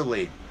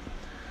literally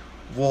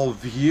will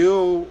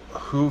view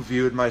who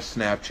viewed my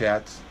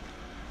Snapchats,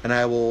 and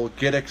I will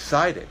get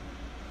excited.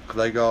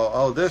 Because I go,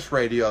 oh, this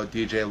radio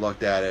DJ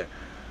looked at it.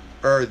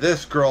 Or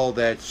this girl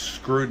that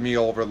screwed me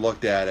over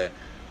looked at it.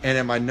 And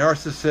in my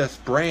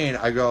narcissist brain,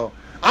 I go,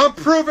 I'm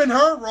proving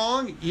her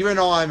wrong. Even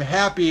though I'm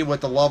happy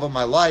with the love of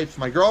my life,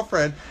 my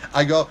girlfriend,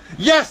 I go,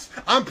 yes,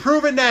 I'm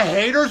proving the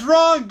haters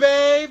wrong,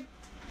 babe.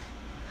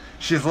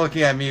 She's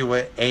looking at me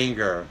with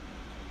anger.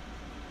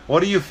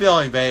 What are you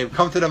feeling, babe?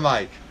 Come to the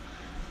mic.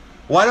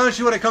 Why don't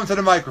you want to come to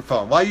the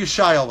microphone? Why are you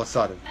shy all of a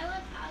sudden? I look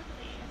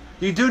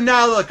ugly. You do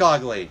not look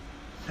ugly.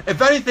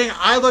 If anything,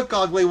 I look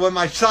ugly with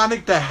my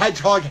Sonic the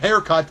Hedgehog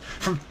haircut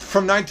from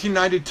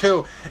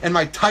 1992 and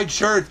my tight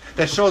shirt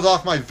that shows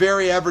off my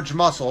very average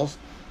muscles.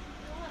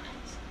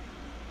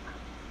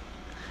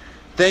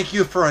 Thank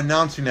you for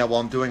announcing that while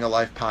I'm doing a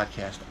live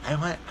podcast. I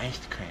want ice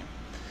cream.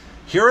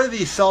 Here are the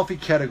selfie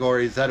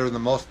categories that are the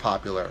most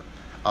popular.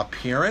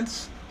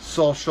 Appearance,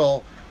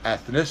 social,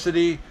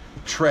 ethnicity,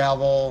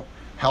 travel,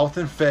 health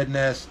and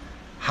fitness,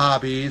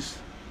 hobbies.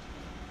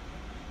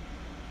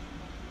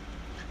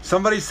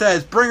 Somebody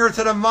says, bring her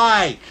to the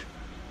mic.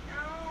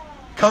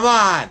 Come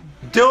on.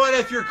 Do it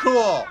if you're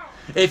cool.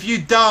 If you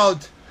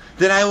don't,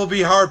 then I will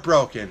be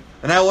heartbroken.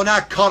 And I will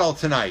not cuddle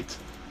tonight.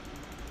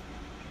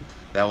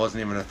 That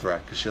wasn't even a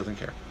threat because she doesn't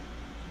care.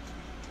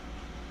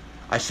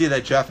 I see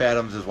that Jeff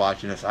Adams is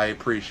watching this. I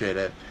appreciate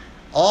it.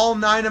 All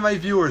 9 of my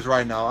viewers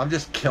right now, I'm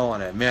just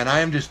killing it. Man, I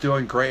am just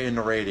doing great in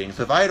the ratings.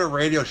 If I had a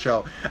radio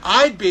show,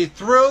 I'd be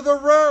through the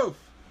roof.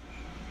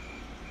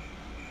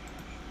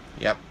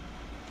 Yep.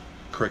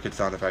 Cricket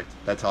sound effect.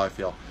 That's how I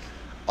feel.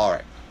 All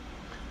right.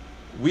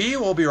 We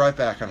will be right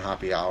back on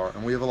Happy Hour,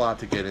 and we have a lot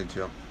to get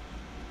into.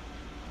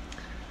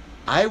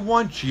 I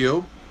want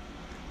you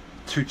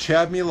to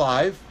chat me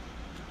live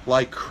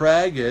like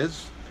Craig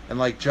is and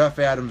like Jeff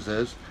Adams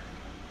is.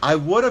 I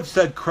would have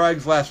said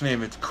Craig's last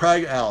name. It's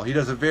Craig L. He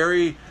does a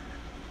very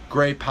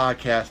great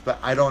podcast, but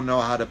I don't know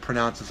how to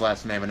pronounce his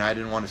last name, and I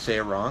didn't want to say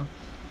it wrong.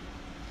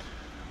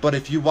 But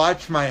if you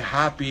watch my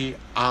Happy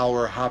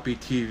Hour, Happy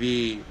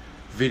TV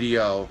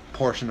video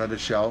portion of the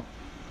show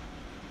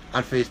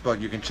on Facebook,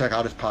 you can check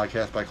out his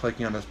podcast by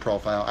clicking on his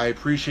profile. I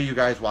appreciate you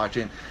guys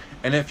watching.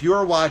 And if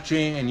you're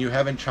watching and you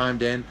haven't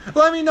chimed in,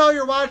 let me know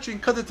you're watching,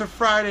 because it's a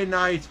Friday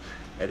night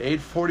at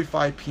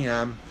 8:45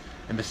 p.m.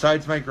 And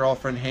besides my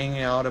girlfriend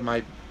hanging out in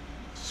my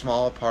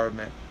small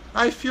apartment,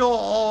 I feel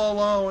all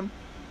alone,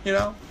 you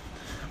know?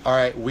 All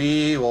right,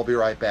 we will be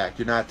right back.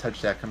 Do not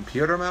touch that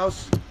computer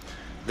mouse,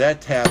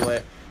 that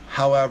tablet,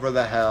 however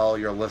the hell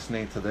you're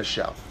listening to this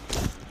show.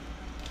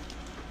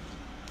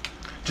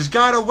 Just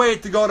gotta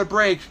wait to go to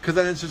break, because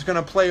then it's just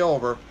gonna play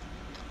over.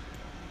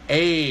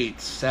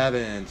 8,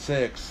 7,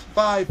 6,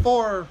 5,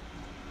 4,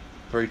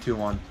 3, 2,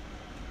 1.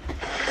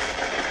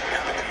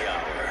 Happy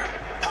Hour.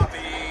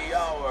 Happy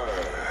Hour.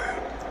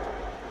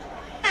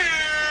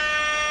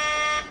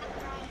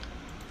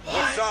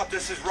 What's up?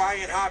 This is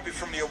Ryan Hoppe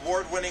from the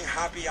award-winning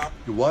Happy Hour.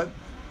 You what?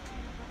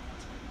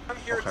 I'm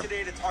here Okay.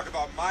 today to talk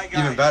about my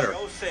guy, Even better.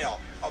 Joe Sale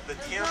of the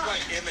Tampa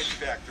Image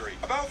Factory.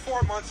 About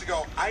 4 months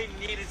ago, I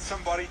needed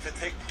somebody to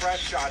take press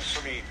shots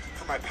for me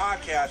for my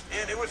podcast,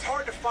 and it was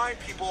hard to find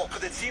people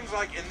because it seems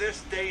like in this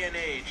day and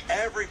age,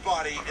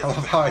 everybody is I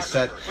love how I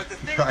said, but the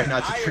thing try that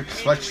not to I drink as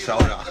immediately much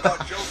soda. liked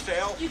about Joe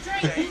Sale You is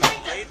drink- that you he's a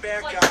drink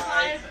laid-back like guy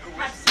 5 who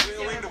was Pepsis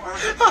willing to or work more.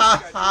 with his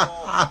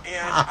schedule,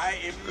 and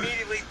I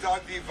immediately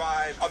dug the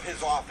vibe of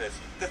his office.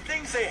 The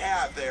things they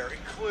have there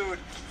include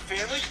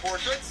family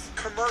portraits,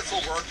 commercial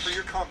work for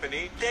your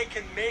company. They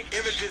can make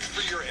images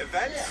for your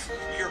events,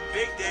 your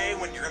big day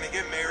when you're going to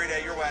get married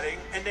at your wedding,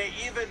 and they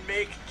even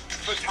make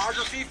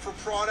photography for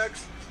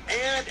products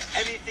and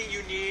anything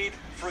you need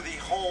for the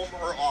home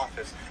or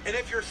office. And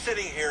if you're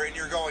sitting here and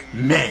you're going,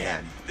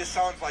 Man. this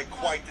sounds like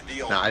quite the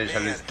deal. No, I just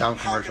have Man, this dumb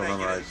how commercial can I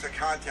get memorized. into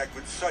contact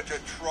with such a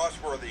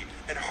trustworthy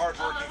and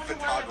hardworking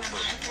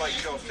photographer like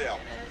Joe Sale?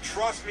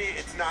 Trust me,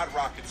 it's not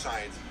rocket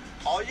science.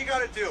 All you got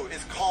to do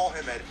is call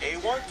him at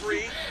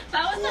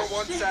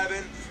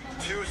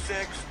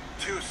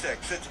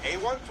 813-417-2626. It's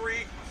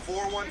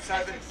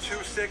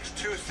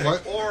 813-417-2626.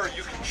 What? Or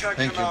you can check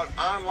Thank him you. out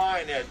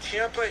online at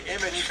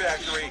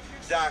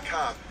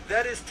TampaImageFactory.com.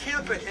 That is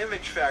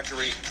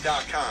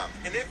TampaImageFactory.com.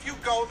 And if you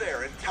go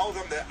there and tell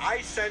them that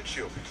I sent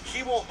you,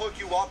 he will hook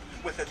you up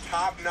with a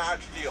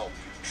top-notch deal.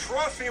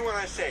 Trust me when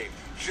I say,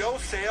 Joe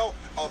Sale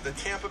of the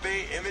Tampa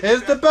Bay Image Is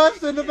the Factory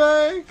best in the is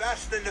Bay.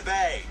 Best in the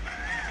Bay.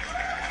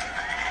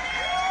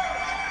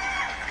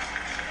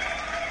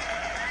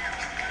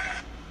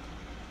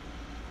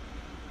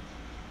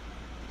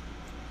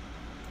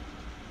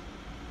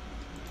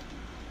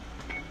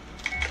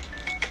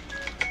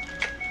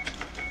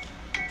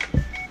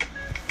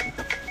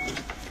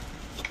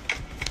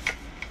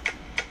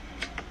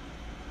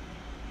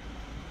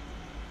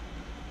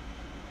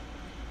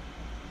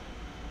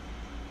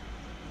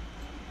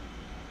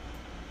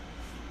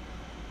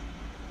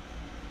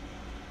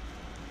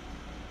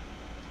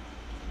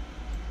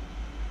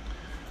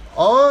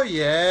 Oh,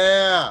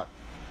 yeah.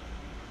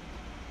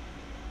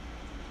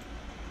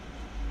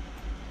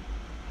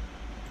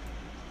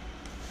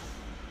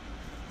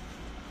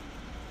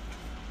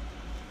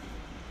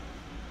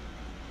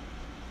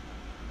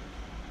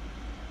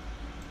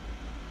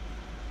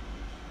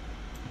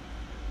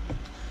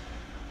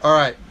 All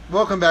right,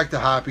 welcome back to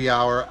Hoppe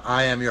Hour.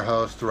 I am your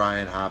host,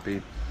 Ryan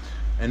Hoppe.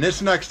 And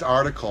this next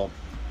article,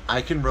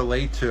 I can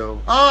relate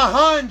to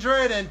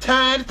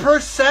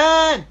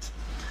 110%.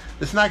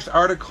 This next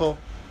article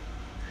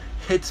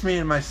hits me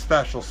in my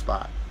special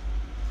spot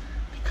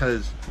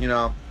because, you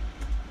know,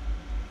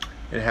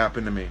 it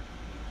happened to me.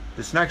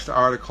 This next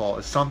article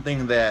is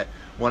something that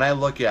when I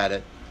look at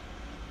it,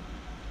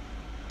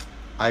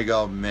 I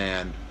go,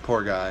 man,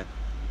 poor guy.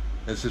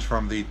 This is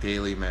from the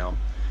Daily Mail.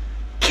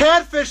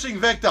 Catfishing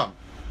victim,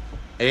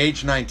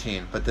 age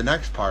 19. But the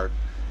next part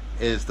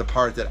is the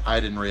part that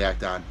I didn't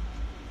react on.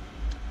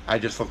 I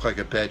just look like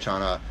a bitch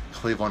on a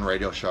Cleveland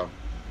radio show.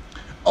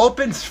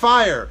 Opens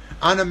fire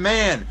on a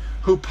man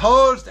who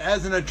posed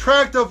as an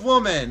attractive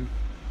woman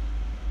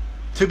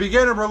to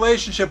begin a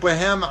relationship with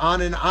him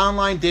on an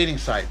online dating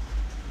site.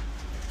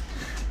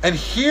 And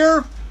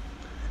here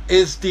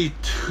is the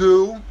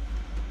two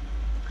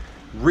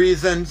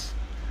reasons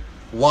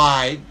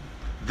why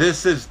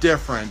this is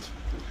different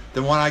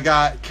than when I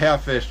got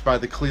catfished by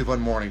the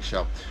Cleveland Morning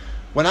Show.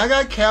 When I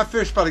got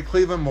catfished by the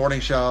Cleveland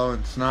Morning Show,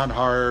 it's not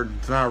hard,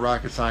 it's not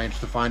rocket science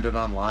to find it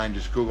online,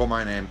 just Google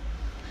my name.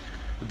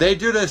 They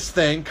do this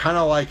thing, kind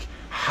of like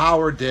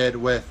Howard did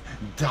with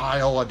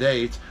Dial a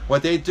Date.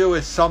 What they do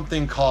is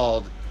something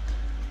called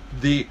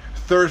the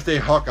Thursday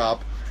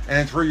Hookup, and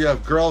it's where you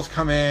have girls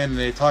come in and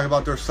they talk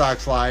about their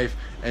sex life,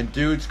 and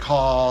dudes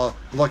call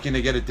looking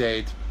to get a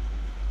date.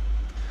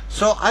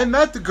 So I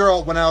met the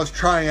girl when I was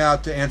trying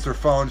out to answer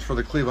phones for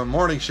the Cleveland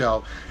Morning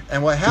Show,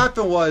 and what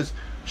happened was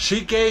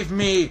she gave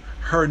me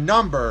her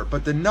number,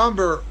 but the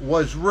number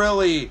was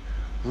really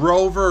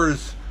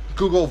Rover's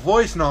Google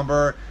Voice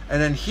number,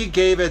 and then he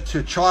gave it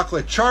to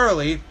Chocolate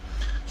Charlie.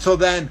 So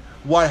then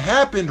what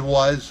happened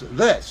was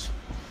this.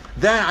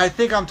 Then I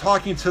think I'm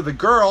talking to the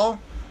girl,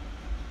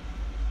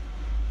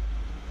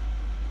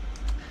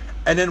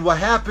 and then what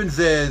happens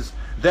is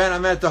then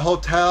I'm at the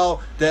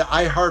hotel that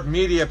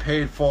iHeartMedia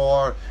paid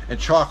for, and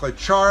Chocolate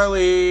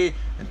Charlie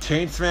and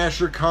Chain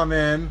Smasher come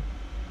in,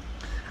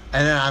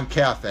 and then I'm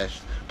catfished.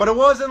 But it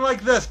wasn't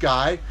like this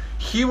guy.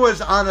 He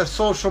was on a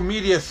social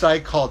media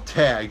site called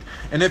Tagged.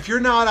 And if you're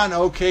not on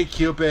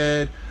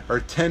OkCupid or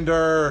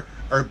Tinder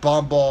or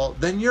Bumble,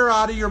 then you're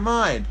out of your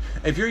mind.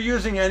 If you're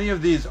using any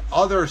of these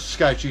other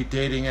sketchy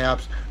dating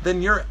apps,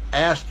 then you're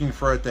asking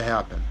for it to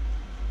happen.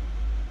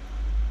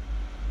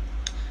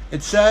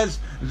 It says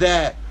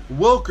that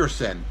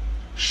Wilkerson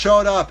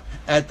showed up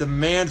at the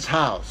man's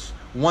house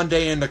one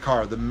day in the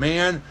car, the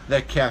man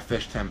that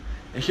catfished him.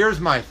 And here's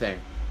my thing.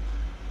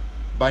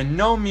 By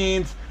no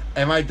means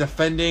am I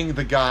defending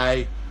the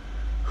guy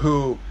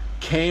who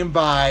came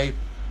by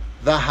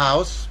the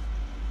house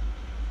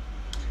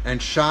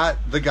and shot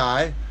the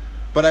guy,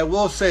 but I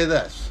will say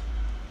this.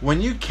 When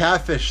you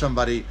catfish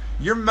somebody,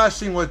 you're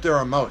messing with their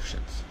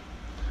emotions.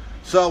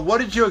 So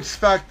what did you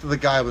expect the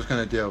guy was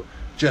going to do?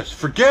 Just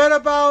forget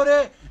about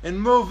it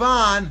and move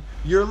on.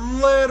 You're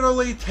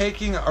literally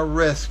taking a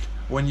risk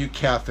when you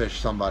catfish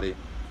somebody.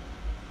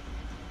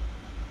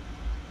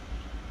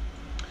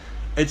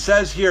 It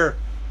says here,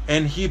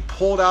 and he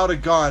pulled out a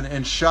gun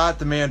and shot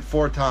the man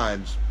 4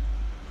 times.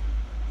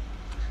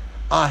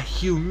 A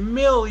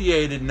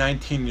humiliated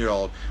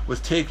 19-year-old was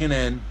taken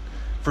in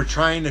for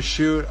trying to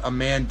shoot a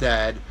man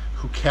dead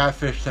who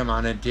catfished him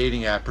on a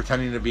dating app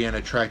pretending to be an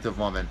attractive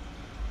woman.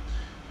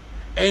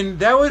 And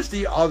that was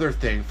the other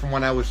thing from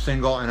when I was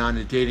single and on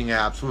the dating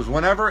apps, was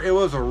whenever it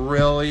was a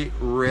really,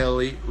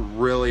 really,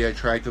 really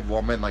attractive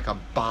woman, like a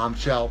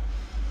bombshell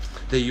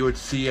that you would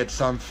see at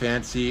some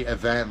fancy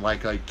event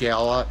like a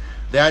gala,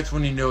 that's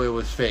when you knew it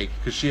was fake,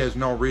 because she has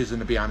no reason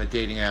to be on a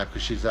dating app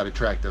because she's that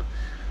attractive.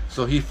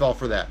 So he fell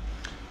for that.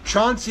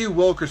 Chauncey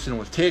Wilkerson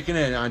was taken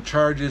in on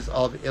charges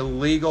of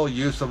illegal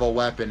use of a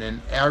weapon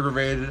and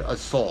aggravated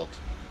assault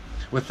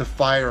with a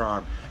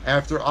firearm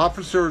after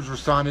officers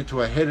responded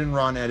to a hit and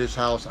run at his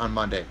house on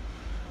Monday.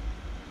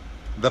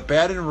 The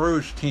Baton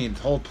Rouge team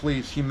told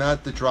police he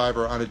met the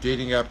driver on a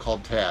dating app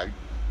called Tag.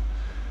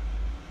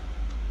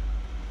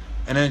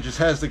 And then it just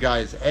has the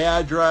guy's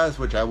address,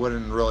 which I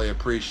wouldn't really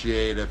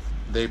appreciate if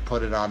they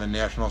put it on a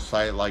national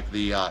site like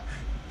the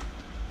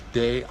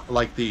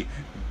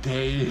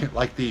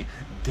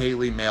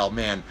Daily Mail.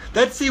 Man,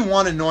 that's the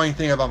one annoying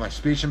thing about my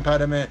speech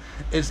impediment,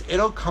 is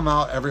it'll come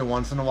out every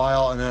once in a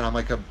while and then I'm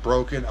like a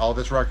broken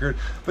Elvis record,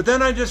 but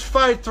then I just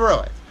fight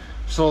through it.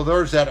 So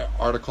there's that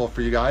article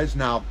for you guys.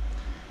 Now,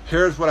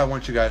 here's what I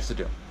want you guys to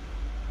do.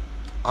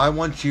 I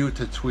want you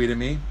to tweet at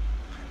me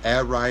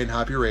at Ryan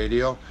Hoppe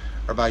Radio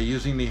or by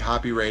using the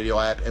Hoppe Radio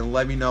app and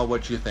let me know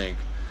what you think.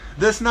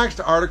 This next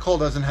article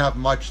doesn't have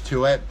much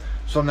to it,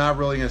 so I'm not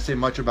really going to say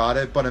much about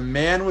it, but a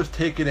man was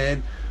taken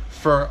in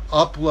for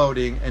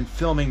uploading and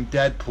filming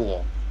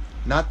Deadpool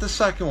not the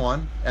second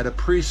one, at a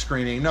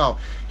pre-screening. No,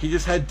 he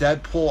just had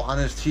Deadpool on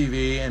his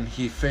TV and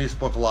he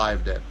Facebook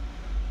Lived it.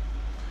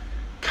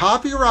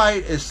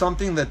 Copyright is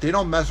something that they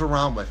don't mess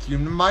around with. You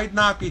might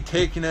not be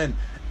taking in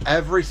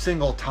every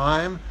single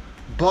time,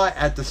 but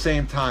at the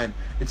same time,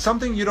 it's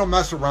something you don't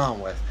mess around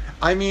with.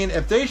 I mean,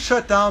 if they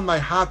shut down my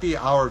Happy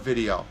Hour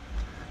video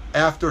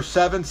after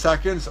 7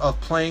 seconds of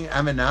playing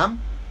Eminem,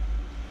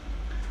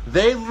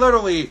 they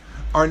literally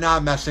are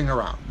not messing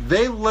around.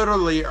 They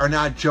literally are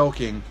not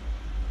joking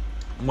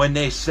when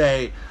they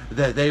say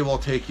that they will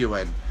take you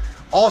in.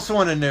 Also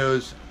in the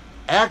news,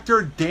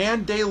 actor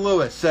Dan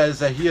Day-Lewis says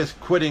that he is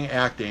quitting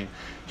acting.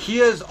 He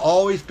has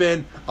always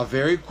been a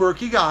very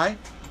quirky guy.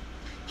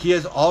 He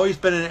has always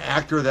been an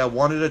actor that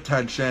wanted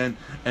attention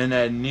and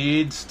that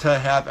needs to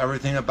have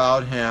everything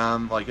about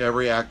him, like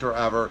every actor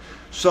ever.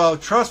 So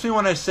trust me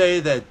when I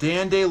say that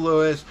Dan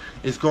Day-Lewis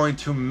is going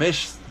to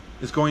miss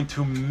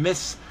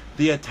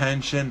the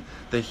attention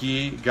that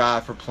he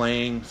got for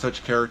playing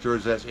such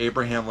characters as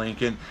Abraham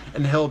Lincoln,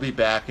 and he'll be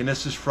back. And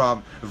this is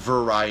from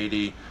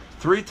Variety.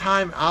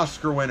 3-time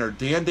Oscar winner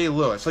Dan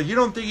Day-Lewis. So you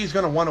don't think he's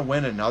going to want to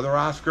win another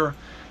Oscar?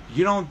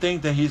 You don't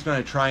think that he's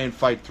going to try and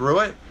fight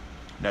through it?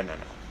 No.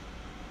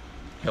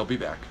 He'll be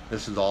back.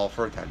 This is all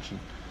for attention.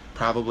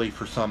 Probably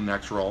for some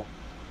next role.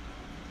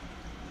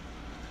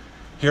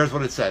 Here's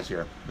what it says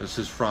here. This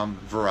is from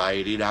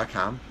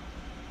Variety.com.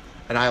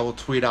 And I will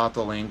tweet out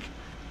the link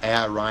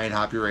at Ryan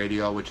Hoppe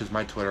Radio, which is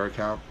my Twitter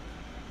account.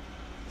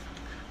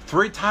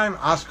 3-time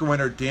Oscar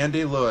winner Dan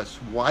Day-Lewis,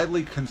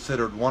 widely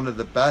considered one of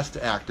the best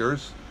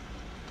actors,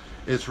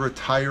 is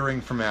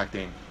retiring from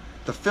acting.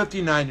 The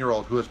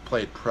 59-year-old, who has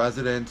played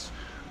presidents,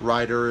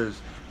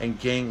 writers, and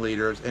gang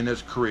leaders in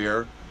his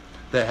career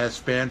that has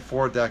spanned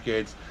 4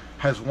 decades,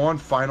 has one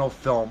final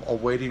film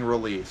awaiting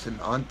release, an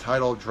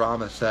untitled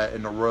drama set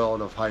in the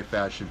world of high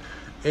fashion.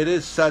 It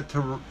is set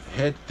to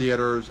hit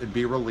theaters and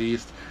be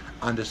released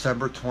on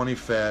December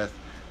 25th,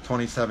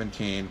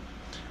 2017.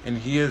 And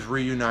he is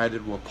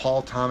reunited with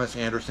Paul Thomas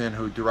Anderson,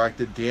 who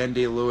directed Dan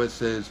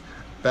Day-Lewis's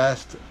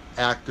Best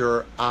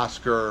Actor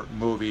Oscar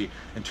movie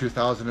in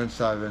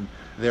 2007,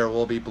 There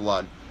Will Be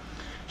Blood.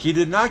 He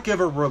did not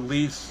give a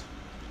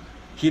reason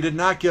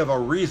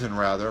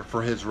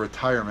for his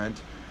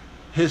retirement.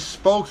 His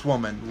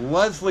spokeswoman,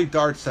 Leslie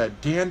Dart,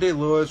 said Dan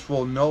Day-Lewis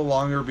will no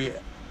longer be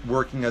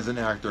working as an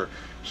actor.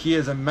 He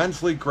is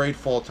immensely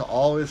grateful to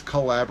all his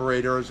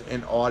collaborators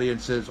and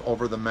audiences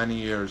over the many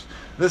years.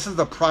 This is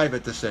a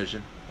private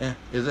decision.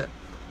 Is it?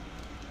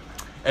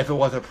 If it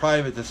was a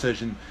private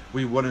decision,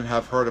 we wouldn't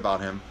have heard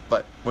about him.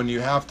 But when you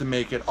have to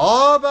make it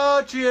all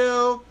about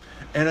you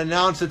and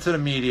announce it to the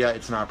media,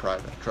 it's not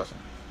private. Trust me.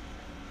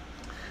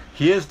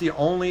 He is the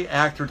only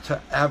actor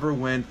to ever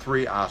win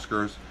 3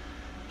 Oscars.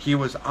 He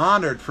was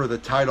honored for the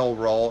title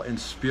role in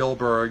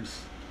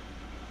Spielberg's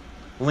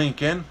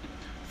Lincoln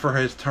for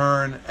his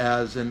turn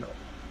as an...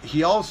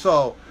 He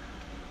also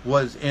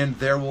was in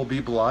There Will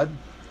Be Blood,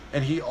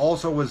 and he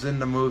also was in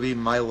the movie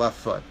My Left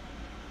Foot.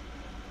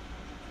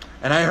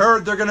 And I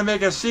heard they're going to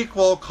make a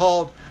sequel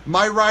called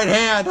My Right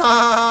Hand. Ha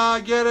ha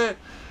ha, get it?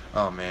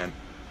 Oh, man.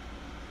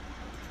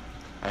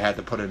 I had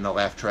to put in a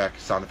laugh track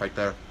sound effect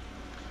there.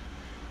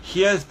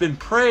 He has been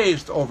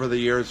praised over the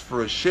years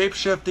for his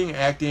shape-shifting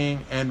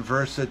acting and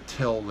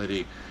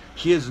versatility.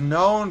 He is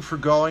known for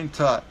going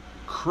to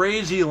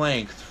crazy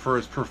lengths for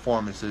his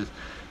performances,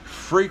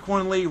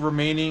 frequently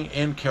remaining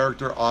in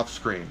character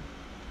off-screen.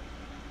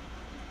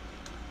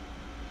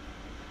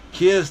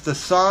 He is the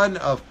son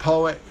of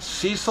poet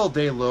Cecil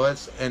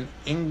Day-Lewis and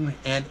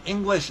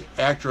English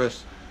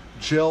actress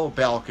Jill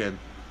Balkin.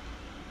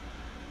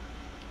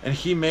 And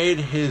he made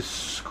his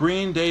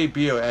screen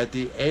debut at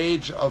the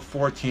age of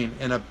 14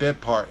 in a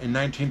bit part in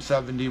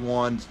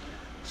 1971's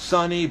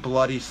Sunny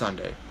Bloody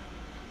Sunday.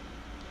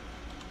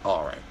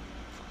 All right.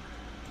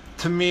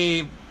 To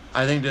me,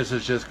 I think this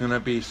is just going to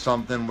be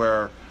something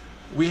where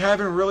we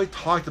haven't really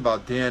talked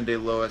about Dan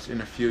Day-Lewis in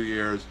a few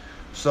years.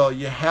 So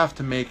you have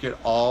to make it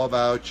all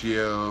about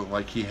you,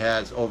 like he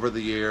has over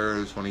the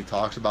years when he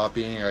talks about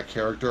being a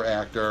character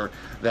actor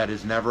that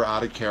is never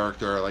out of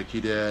character, like he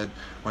did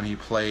when he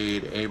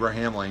played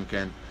Abraham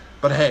Lincoln.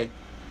 But hey,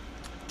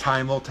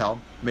 time will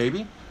tell.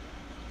 Maybe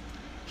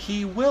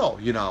he will,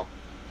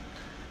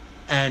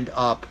 end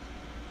up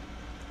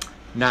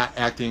not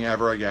acting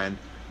ever again.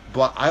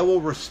 But I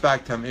will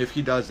respect him if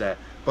he does that.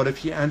 But if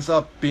he ends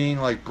up being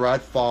like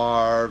Brett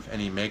Favre and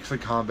he makes a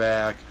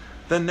comeback,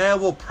 then that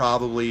will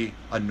probably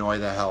annoy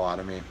the hell out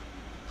of me.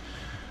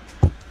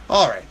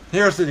 Alright,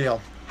 here's the deal.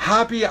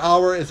 Happy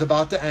Hour is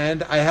about to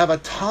end. I have a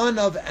ton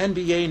of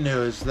NBA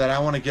news that I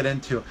want to get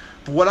into.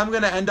 But what I'm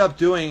going to end up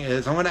doing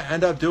is I'm going to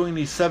end up doing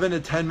these 7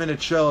 to 10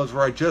 minute shows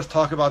where I just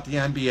talk about the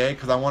NBA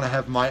because I want to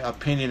have my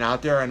opinion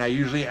out there. And I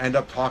usually end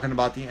up talking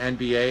about the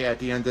NBA at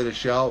the end of the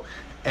show.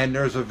 And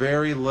there's a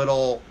very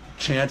little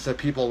chance that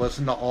people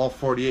listen to all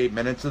 48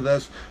 minutes of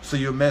this. So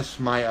you miss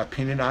my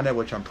opinion on it,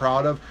 which I'm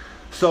proud of.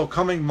 So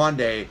coming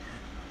Monday,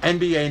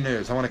 NBA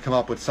news. I want to come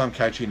up with some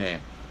catchy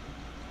name.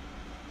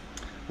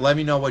 Let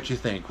me know what you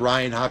think.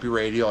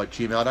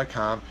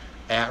 RyanHoppyRadio@gmail.com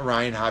at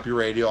Ryan Hoppe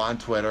Radio on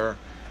Twitter,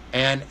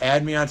 and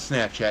add me on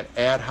Snapchat,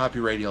 at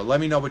Hoppe Radio. Let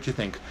me know what you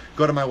think.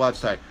 Go to my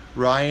website,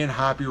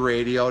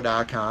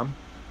 ryanhopperadio.com,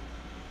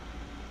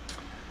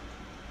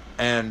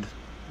 and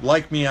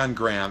like me on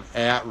Gram,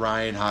 at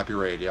Ryan Hoppe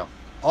Radio.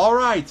 All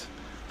right,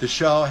 the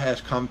show has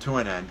come to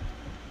an end.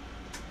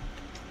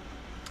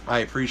 I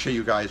appreciate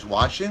you guys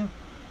watching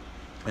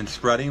and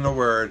spreading the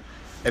word.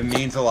 It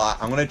means a lot.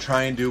 I'm going to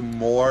try and do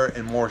more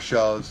and more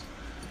shows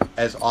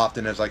as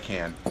often as I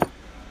can.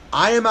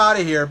 I am out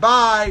of here.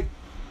 Bye.